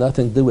Eretz Yisrael,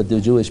 nothing to do with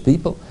the Jewish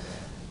people.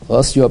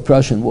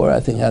 Austro-Prussian War, I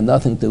think, had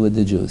nothing to do with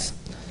the Jews.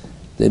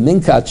 The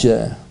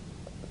Minkacher,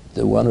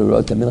 the one who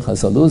wrote the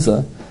Minchas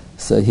Aluza,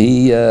 so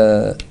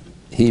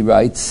he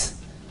writes,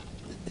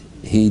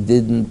 he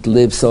didn't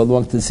live so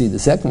long to see the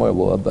Second World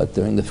War, but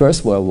during the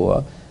First World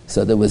War,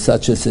 so there was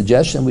such a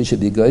suggestion, we should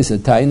be goyzer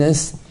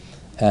tainus,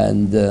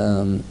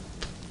 and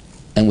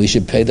we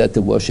should pray that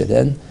the war should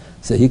end.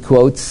 So he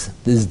quotes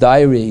this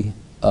diary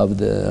of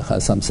the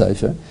Chassam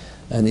Sofer,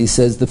 and he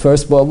says the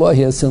First World War,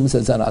 he assumes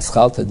as an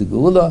aschalta de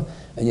geula,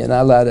 and you're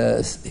not allowed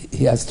to,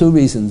 he has two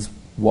reasons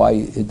why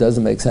it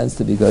doesn't make sense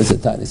to be goyzer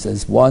tainus. He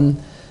says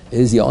one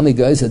is you only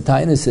goyzer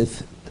tainus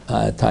if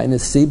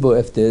tainus tzibur,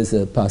 if there's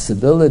a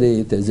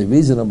possibility, if there's a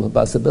reasonable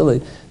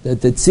possibility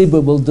that the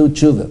tzibur will do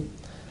tshuva.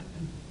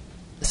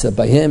 So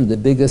by him, the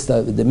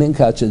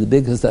Minkacher, the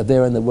biggest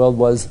there in the world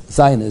was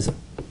Zionism.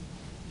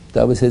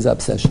 That was his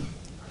obsession.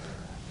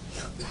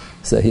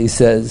 So he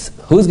says,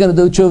 who's going to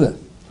do tshuva?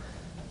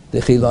 The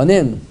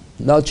Chilonim,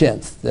 no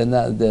chance. They're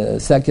not, the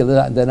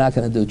secular, they're not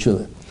going to do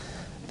tshuva.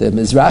 The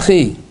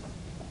Mizrahi,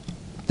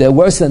 they're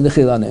worse than the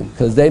Chilonim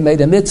because they made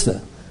a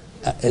mitzvah.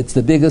 It's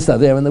the biggest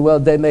there in the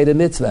world. They made a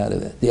mitzvah out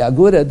of it. The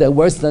Aguda, they're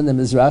worse than the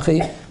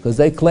Mizrahi because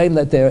they claim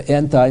that they're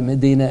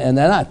anti-Medina, and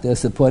they're not. They're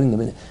supporting the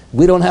Medina.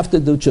 We don't have to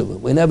do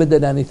tshuva. We never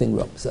did anything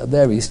wrong. So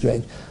very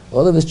strange.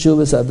 All of his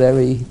tshuvas are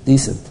very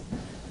decent,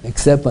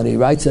 except when he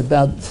writes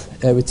about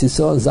Eretz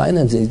Yisrael,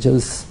 Zionism, he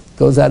just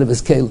goes out of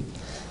his kelim.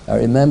 I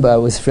remember I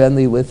was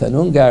friendly with an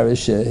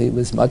Ungarish, he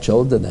was much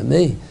older than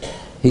me.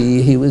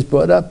 He was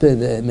brought up in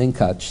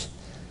Minkach.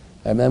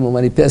 I remember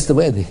when he passed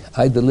away,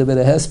 I delivered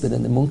a hesped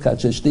in the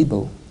Munkach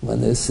Shtibel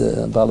when this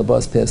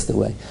Balabas passed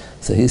away.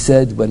 So he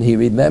said when he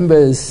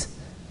remembers,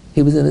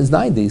 he was in his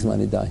 90s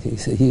when he died. He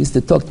said he used to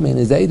talk to me in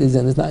his 80s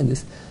and his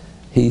 90s.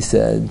 He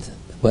said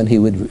when he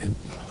would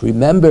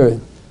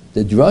remember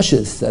the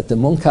drushes that the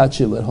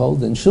Munkacher would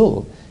hold in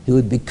shul, he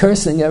would be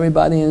cursing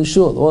everybody in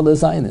shul, all the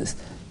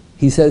Zionists.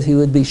 He says he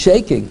would be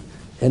shaking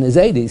in his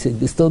 80s.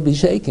 He'd still be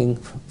shaking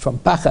from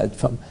pachad,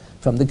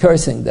 from the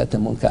cursing that the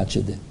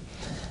Munkacher did.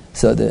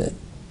 So the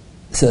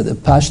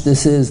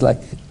pashtus is like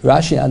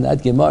Rashi on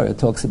that Gemara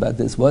talks about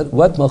this. What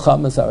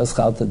Melchamas are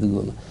aschalta de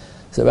geula?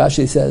 So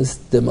Rashi says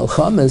the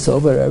Melchamas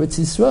over Eretz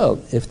Yisrael.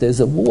 If there's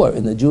a war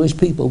and the Jewish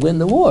people win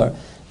the war,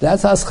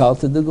 that's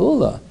aschalta de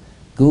geula.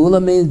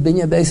 Geula means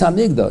binya beis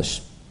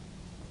hamikdash.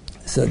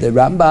 So the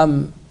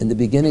Rambam in the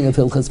beginning of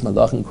Hilchas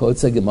Malachim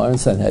quotes a Gemara in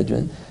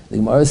Sanhedrin. The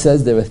Gemara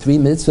says there are 3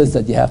 mitzvahs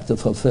that you have to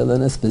fulfill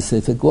in a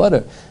specific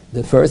order.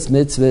 The first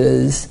mitzvah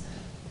is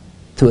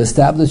to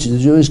establish the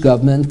Jewish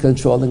government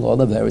controlling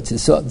all of Eretz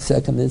Yisrael. The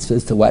second mitzvah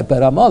is to wipe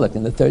out Amalek.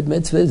 And the third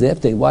mitzvah is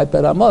after you wipe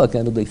out Amalek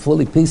and it'll be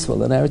fully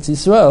peaceful in Eretz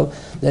Yisrael,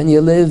 then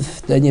you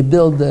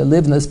build the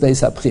livnas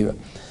beis habchira.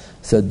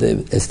 So the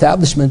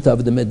establishment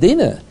of the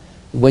Medina,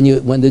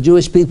 when the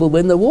Jewish people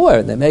win the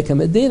war, they make a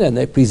Medina and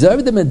they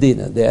preserve the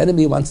Medina. The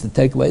enemy wants to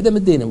take away the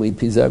Medina, we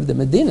preserve the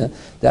Medina.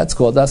 That's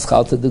called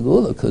aschalta de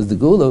geula, because the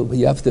geula,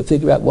 you have to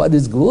figure out what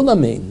does geula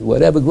mean.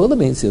 Whatever geula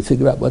means, you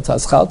figure out what's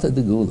aschalta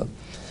de geula.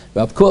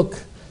 Rav Kook,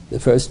 the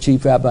first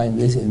chief rabbi,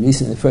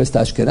 the first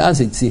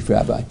Ashkenazi chief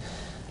rabbi,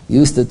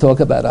 used to talk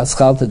about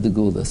aschalta de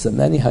geula. So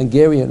many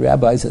Hungarian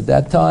rabbis at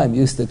that time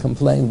used to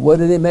complain, what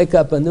did he make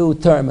up a new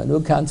term, a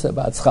new concept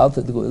about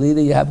aschalta de geula?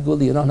 Either you have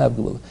geula, you don't have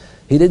geula.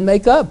 He didn't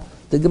make up.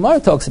 The Gemara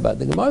talks about it.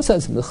 The Gemara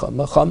says,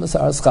 Melchamas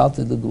are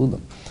aschalta de geula.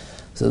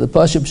 So the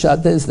Pashup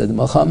Pshat is that the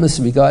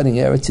Melchamas regarding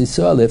Eretz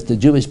Yisrael, if the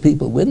Jewish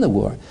people win the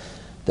war,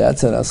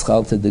 that's an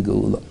aschalta de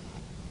geula.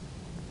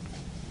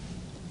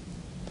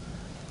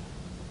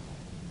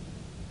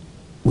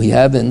 We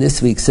have in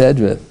this week's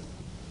Sedra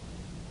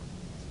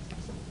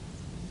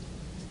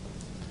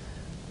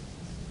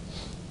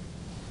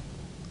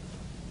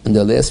in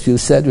the last few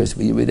Sedras,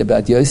 we read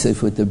about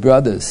Yosef with the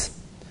brothers.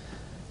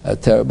 A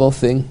terrible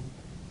thing.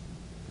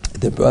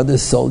 The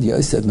brothers sold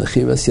Yosef.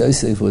 Mechiras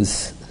Yosef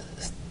was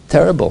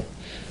terrible.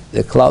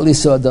 The Klal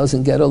Yisrael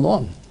doesn't get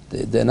along.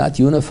 They're not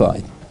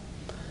unified.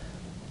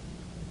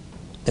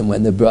 And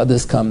when the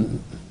brothers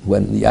come,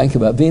 when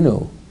Yaakov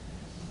Avinu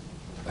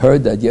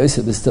heard that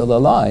Yosef is still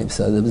alive,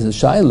 so there was a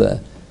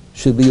shaila,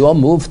 should we all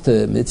move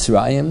to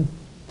Mitzrayim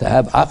to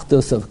have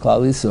Achdus of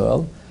Klal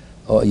Yisrael,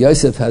 or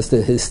Yosef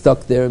he's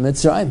stuck there in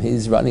Mitzrayim,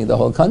 he's running the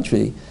whole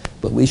country,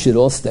 but we should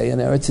all stay in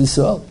Eretz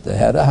Yisrael. They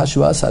had a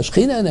Hashras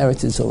Hashchina in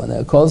Eretz Yisrael, and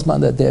there calls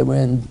man that they were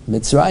in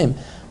Mitzrayim,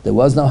 there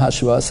was no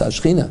Hashras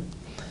Hashchina.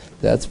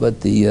 That's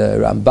what the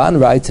Ramban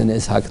writes in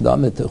his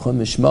Hakdamah to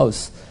Chumash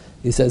Shmos.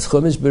 He says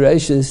Chumash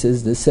Bereshis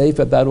is the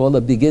sefer about all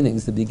the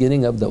beginnings, the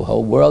beginning of the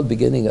whole world,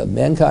 beginning of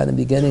mankind, and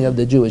beginning of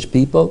the Jewish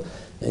people.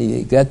 And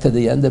you get to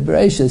the end of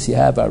Bereshis, you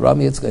have Aram,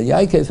 Yitzchak,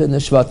 Yaakov, and the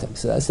Shvatim.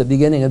 So that's the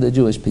beginning of the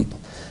Jewish people.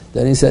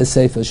 Then he says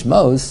Sefer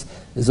Shmos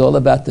is all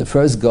about the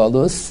first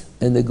Golus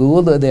and the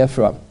Geula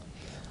therefrom.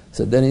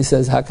 So then he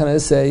says, how can I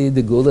say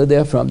the Geula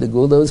therefrom? The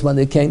Geula was when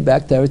they came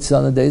back to Eretz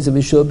Yisrael in the days of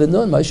Yeshua ben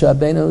Nun. Moshe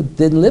Rabbeinu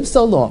didn't live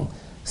so long.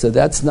 So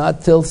that's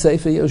not till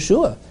Sefer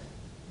Yeshua.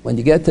 When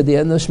you get to the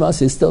end of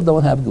Shmos, you still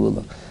don't have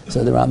Geula.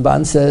 So the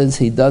Ramban says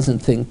he doesn't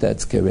think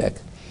that's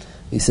correct.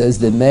 He says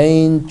the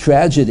main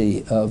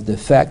tragedy of the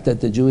fact that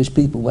the Jewish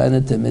people went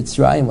into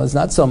Mitzrayim was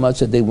not so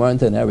much that they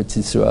weren't in Eretz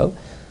Yisrael.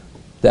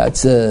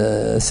 That's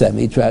a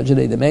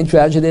semi-tragedy. The main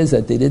tragedy is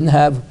that they didn't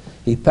have,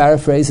 he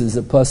paraphrases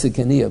the Pasuk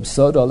in Iyov,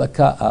 Sod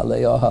olaka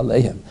aleyo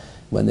aleihim.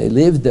 When they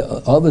lived, the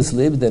others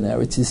lived in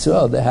Eretz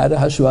Yisrael, they had a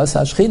Hashuvas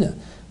Hashchina.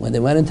 When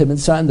they went into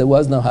Mitzrayim, there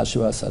was no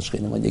Hashuvas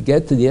Hashchina. When you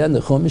get to the end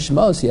of Chumash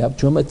Shmos, you have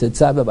Truma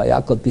Tetzaveh by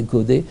Yaakov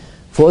Pikudi,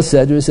 4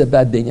 Sedrus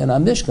about Binyan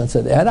HaMishkan.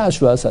 So they had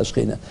Hashuvas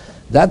Hashchina.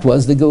 That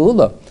was the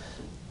Geula.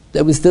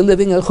 They were still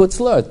living in Chutz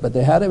La'aretz, but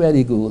they had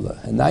already Geula.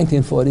 In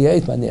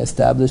 1948, when they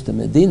established the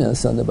Medina,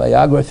 so in the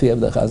biography of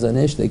the Chazon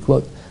Ish, they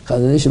quote,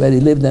 Chazon Ish already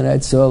lived in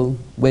Eretz Yisrael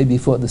way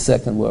before the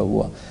Second World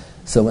War.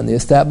 So when they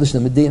established the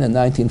Medina in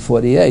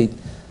 1948,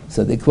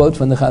 so they quote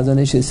from the Chazon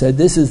Ish, he said,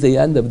 this is the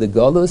end of the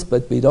Golus,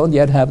 but we don't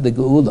yet have the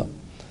Geula.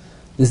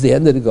 This is the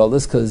end of the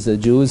Golus because the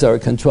Jews are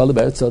in control of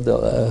Eretz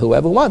Yisrael.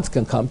 Whoever wants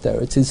can come to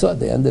Eretz Yisrael,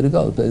 the end of the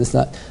Golus, but it's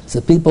not.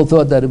 So people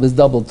thought that it was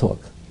double talk.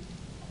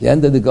 The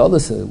end of the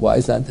Golus, why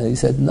is that? And he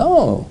said,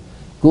 no.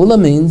 Gula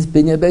means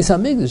Binyan Beis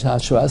HaMikdash,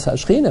 Hashuvas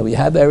Hashchina. We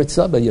have Eretz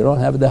Yisrael, but you don't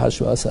have the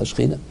Hashuvas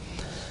Hashchina.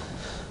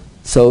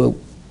 So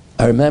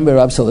I remember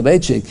Rav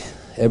Soloveitchik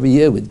every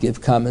year would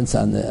give comments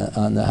on the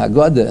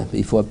Haggadah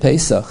before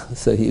Pesach.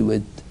 So he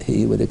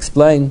would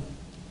explain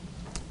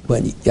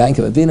when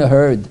Yaakov Avinu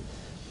heard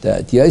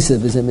that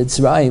Yosef is in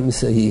Mitzrayim,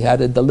 so he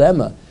had a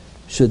dilemma.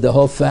 Should the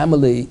whole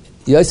family,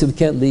 Yosef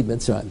can't leave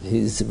Mitzrayim,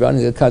 he's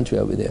running a country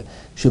over there.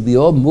 Should we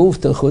all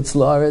move to Chutz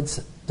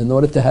La'aretz in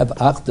order to have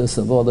Achdus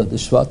of all of the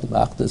Shvatim,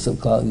 Achdus of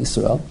Klal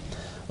Yisrael?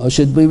 Or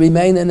should we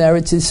remain in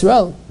Eretz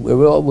Yisrael, where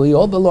we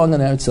all belong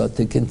in Eretz Yisrael,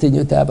 to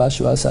continue to have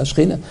Hashuvas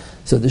Hashchina?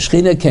 So the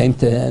Shechina came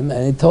to him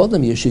and he told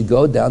him, you should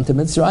go down to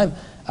Mitzrayim.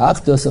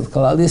 Achdus of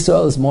Klal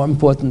Yisrael is more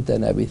important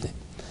than everything.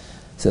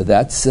 So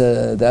that's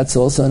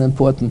also an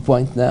important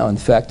point now. In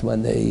fact,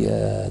 when they,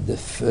 the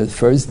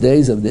first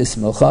days of this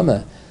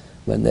Milchama,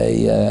 when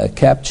they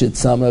captured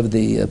some of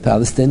the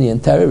Palestinian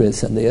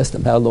terrorists and they asked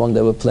them how long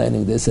they were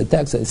planning this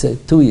attack, so they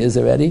said 2 years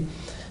already.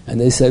 And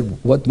they said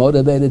what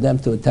motivated them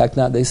to attack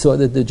now? They saw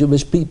that the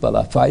Jewish people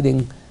are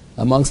fighting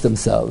amongst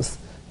themselves.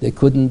 They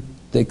couldn't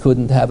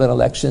have an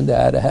election. They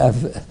had to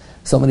have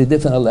so many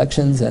different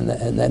elections, and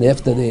then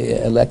after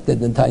they elected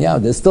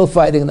Netanyahu, they're still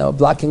fighting. They were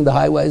blocking the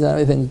highways and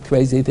everything,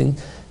 crazy thing.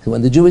 So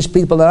when the Jewish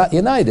people are not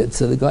united,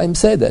 so the Goyim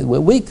say that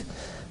we're weak.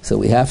 So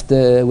we have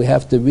to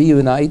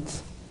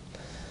reunite.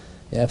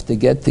 We have to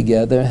get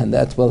together, and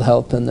that will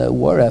help in the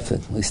war effort.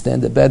 We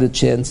stand a better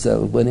chance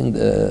of winning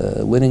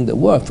the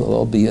war if we'll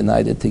all be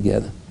united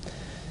together.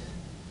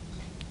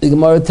 The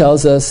Gemara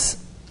tells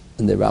us,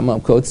 and the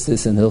Rambam quotes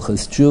this in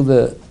Hilchos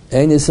Tshuva,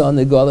 Ein yison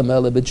negola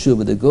mele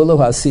b'tshuva. The Gula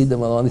Hasidim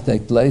will only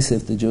take place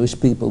if the Jewish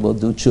people will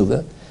do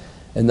tshuva.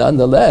 And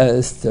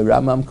nonetheless, the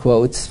Rambam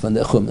quotes from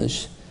the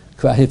Chumash,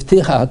 Kra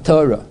hivticha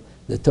haTorah.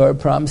 The Torah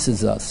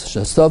promises us,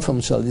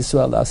 Shastofim shal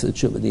Yisrael aseh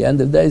tshuva. The end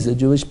of days, the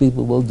Jewish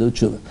people will do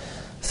tshuva.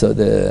 So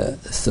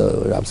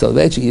Rav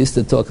Soloveitchik used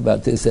to talk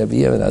about this every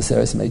year in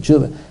Aseres Mei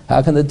Tshuva.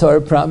 How can the Torah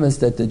promise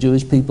that the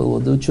Jewish people will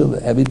do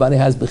tshuva? Everybody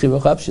has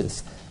bechira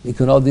chapshis. We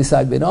can all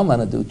decide we don't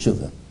want to do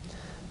tshuva.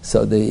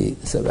 So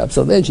Rav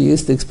Soloveitchik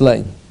used to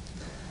explain.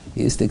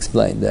 He used to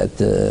explain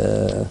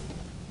that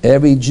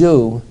every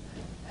Jew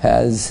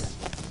has,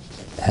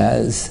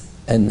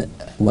 and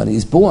when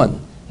he's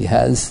born, he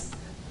has.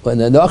 When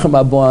the Noachim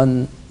are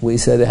born, we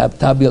say they have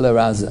tabula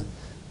rasa.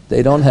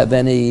 They don't have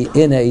any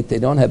innate, they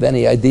don't have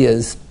any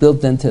ideas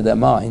built into their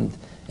mind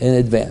in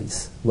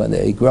advance. When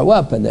they grow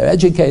up and they're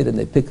educated,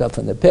 they pick up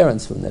from their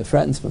parents, from their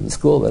friends, from the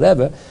school,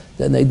 whatever,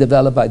 then they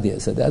develop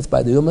ideas. So that's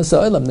by the Umas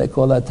Olam, they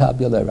call that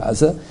tabula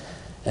rasa,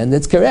 and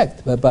it's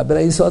correct. But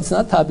so it's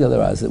not tabula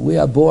rasa. We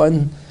are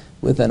born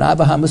with an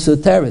Abba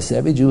Hamasuteris.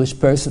 Every Jewish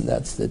person,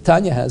 that's the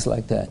Tanya has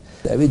like that.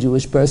 Every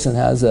Jewish person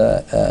has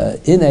a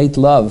innate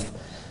love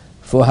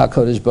for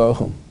HaKadosh Baruch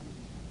Hu.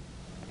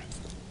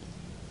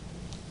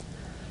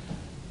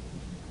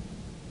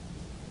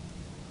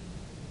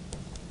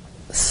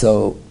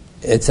 So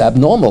it's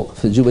abnormal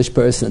for a Jewish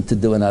person to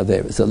do an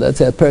Aveira. So let's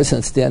say a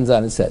person stands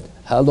on his head.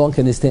 How long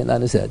can he stand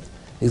on his head?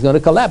 He's going to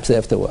collapse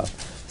after a while.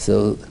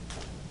 So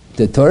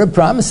the Torah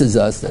promises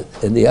us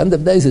that in the end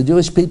of days, the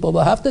Jewish people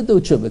will have to do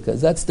tshuva,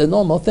 because that's the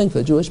normal thing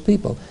for Jewish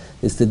people,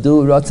 is to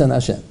do Ratzon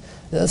Hashem.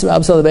 That's what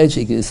Rav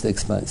Soloveitchik used to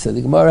explain. So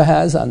the Gemara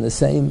has on the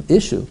same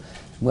issue,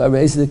 where I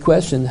raised the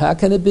question, how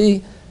can it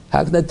be,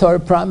 how can the Torah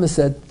promise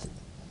that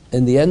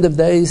in the end of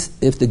days,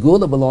 if the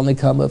Gula will only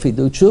come if we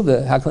do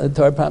tshuva, how can the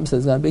Torah promise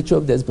there's going to be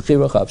tshuva? There's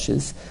bechira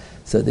chavshis.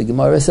 So the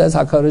Gemara says,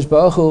 HaKadosh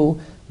Baruch Hu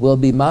will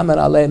be Maman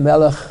Alei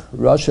Melech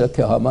Rasha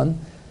Kehaman.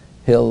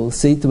 He'll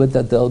see to it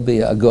that there'll be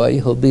a goy,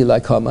 he'll be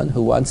like Haman,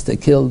 who wants to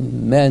kill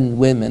men,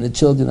 women, and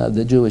children of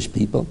the Jewish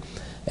people.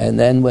 And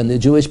then when the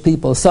Jewish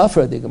people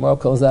suffer, the Gemara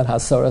calls that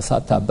Hasaras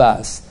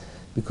HaTabas.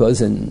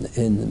 Because in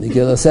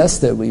Megillah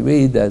Esther we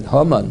read that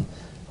Haman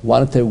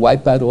wanted to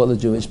wipe out all the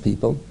Jewish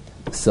people.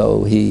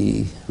 So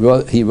he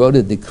wrote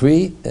a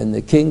decree, and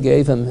the king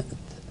gave him,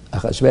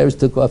 Achashverosh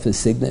took off his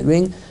signet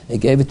ring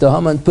and gave it to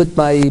Haman. Put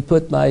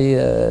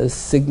my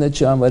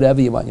signature on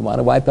whatever you want. You want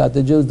to wipe out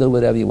the Jews, do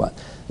whatever you want.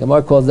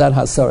 Gemara calls that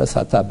Hasaras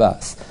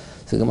HaTabas.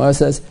 So Gemara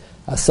says,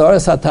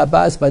 Hasaras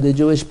HaTabas by the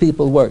Jewish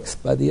people works.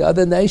 By the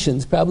other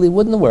nations probably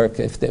wouldn't work.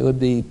 If they would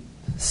be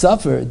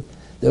suffered,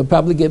 they would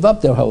probably give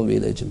up their whole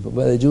religion. But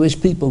by the Jewish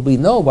people, we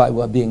know why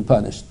we're being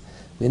punished.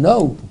 We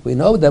know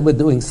that we're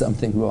doing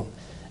something wrong.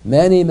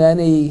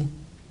 Many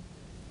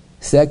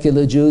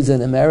secular Jews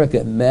in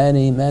America,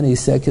 many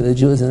secular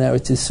Jews in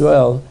Eretz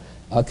Yisrael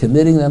are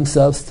committing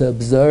themselves to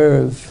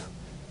observe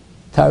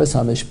Taras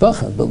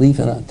HaMishpacha, belief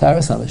in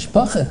Taras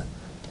HaMishpacha.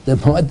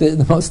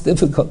 The most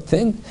difficult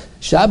thing,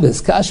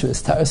 Shabbos,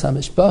 Kashrus, Taras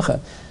HaMishpacha.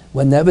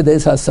 Whenever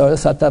there's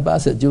Hasaras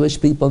HaTabas, the Jewish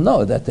people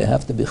know that they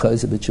have to be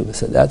Chayzer B'Tshuva.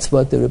 So that's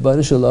what the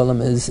Rebbeinu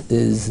Shalom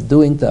is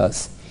doing to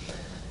us.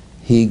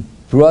 He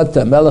brought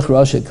the Melech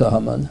Rasha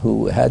Kehaman,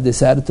 who had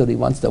this attitude, he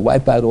wants to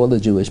wipe out all the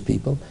Jewish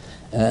people.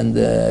 And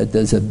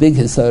there's a big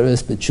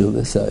Hasaras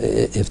B'Tshuva. So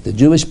if the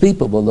Jewish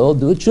people will all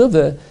do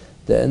Tshuva,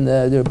 then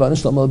the Rebbeinu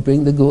Shalom will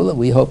bring the Gula.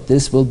 We hope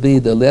this will be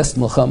the last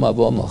Milchama of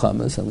all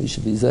Milchamas, and we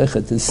should be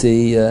zeicher to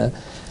see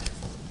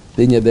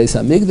Binya Beis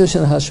HaMikdash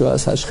and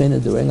Hashras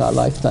HaShechina during our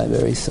lifetime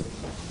very soon.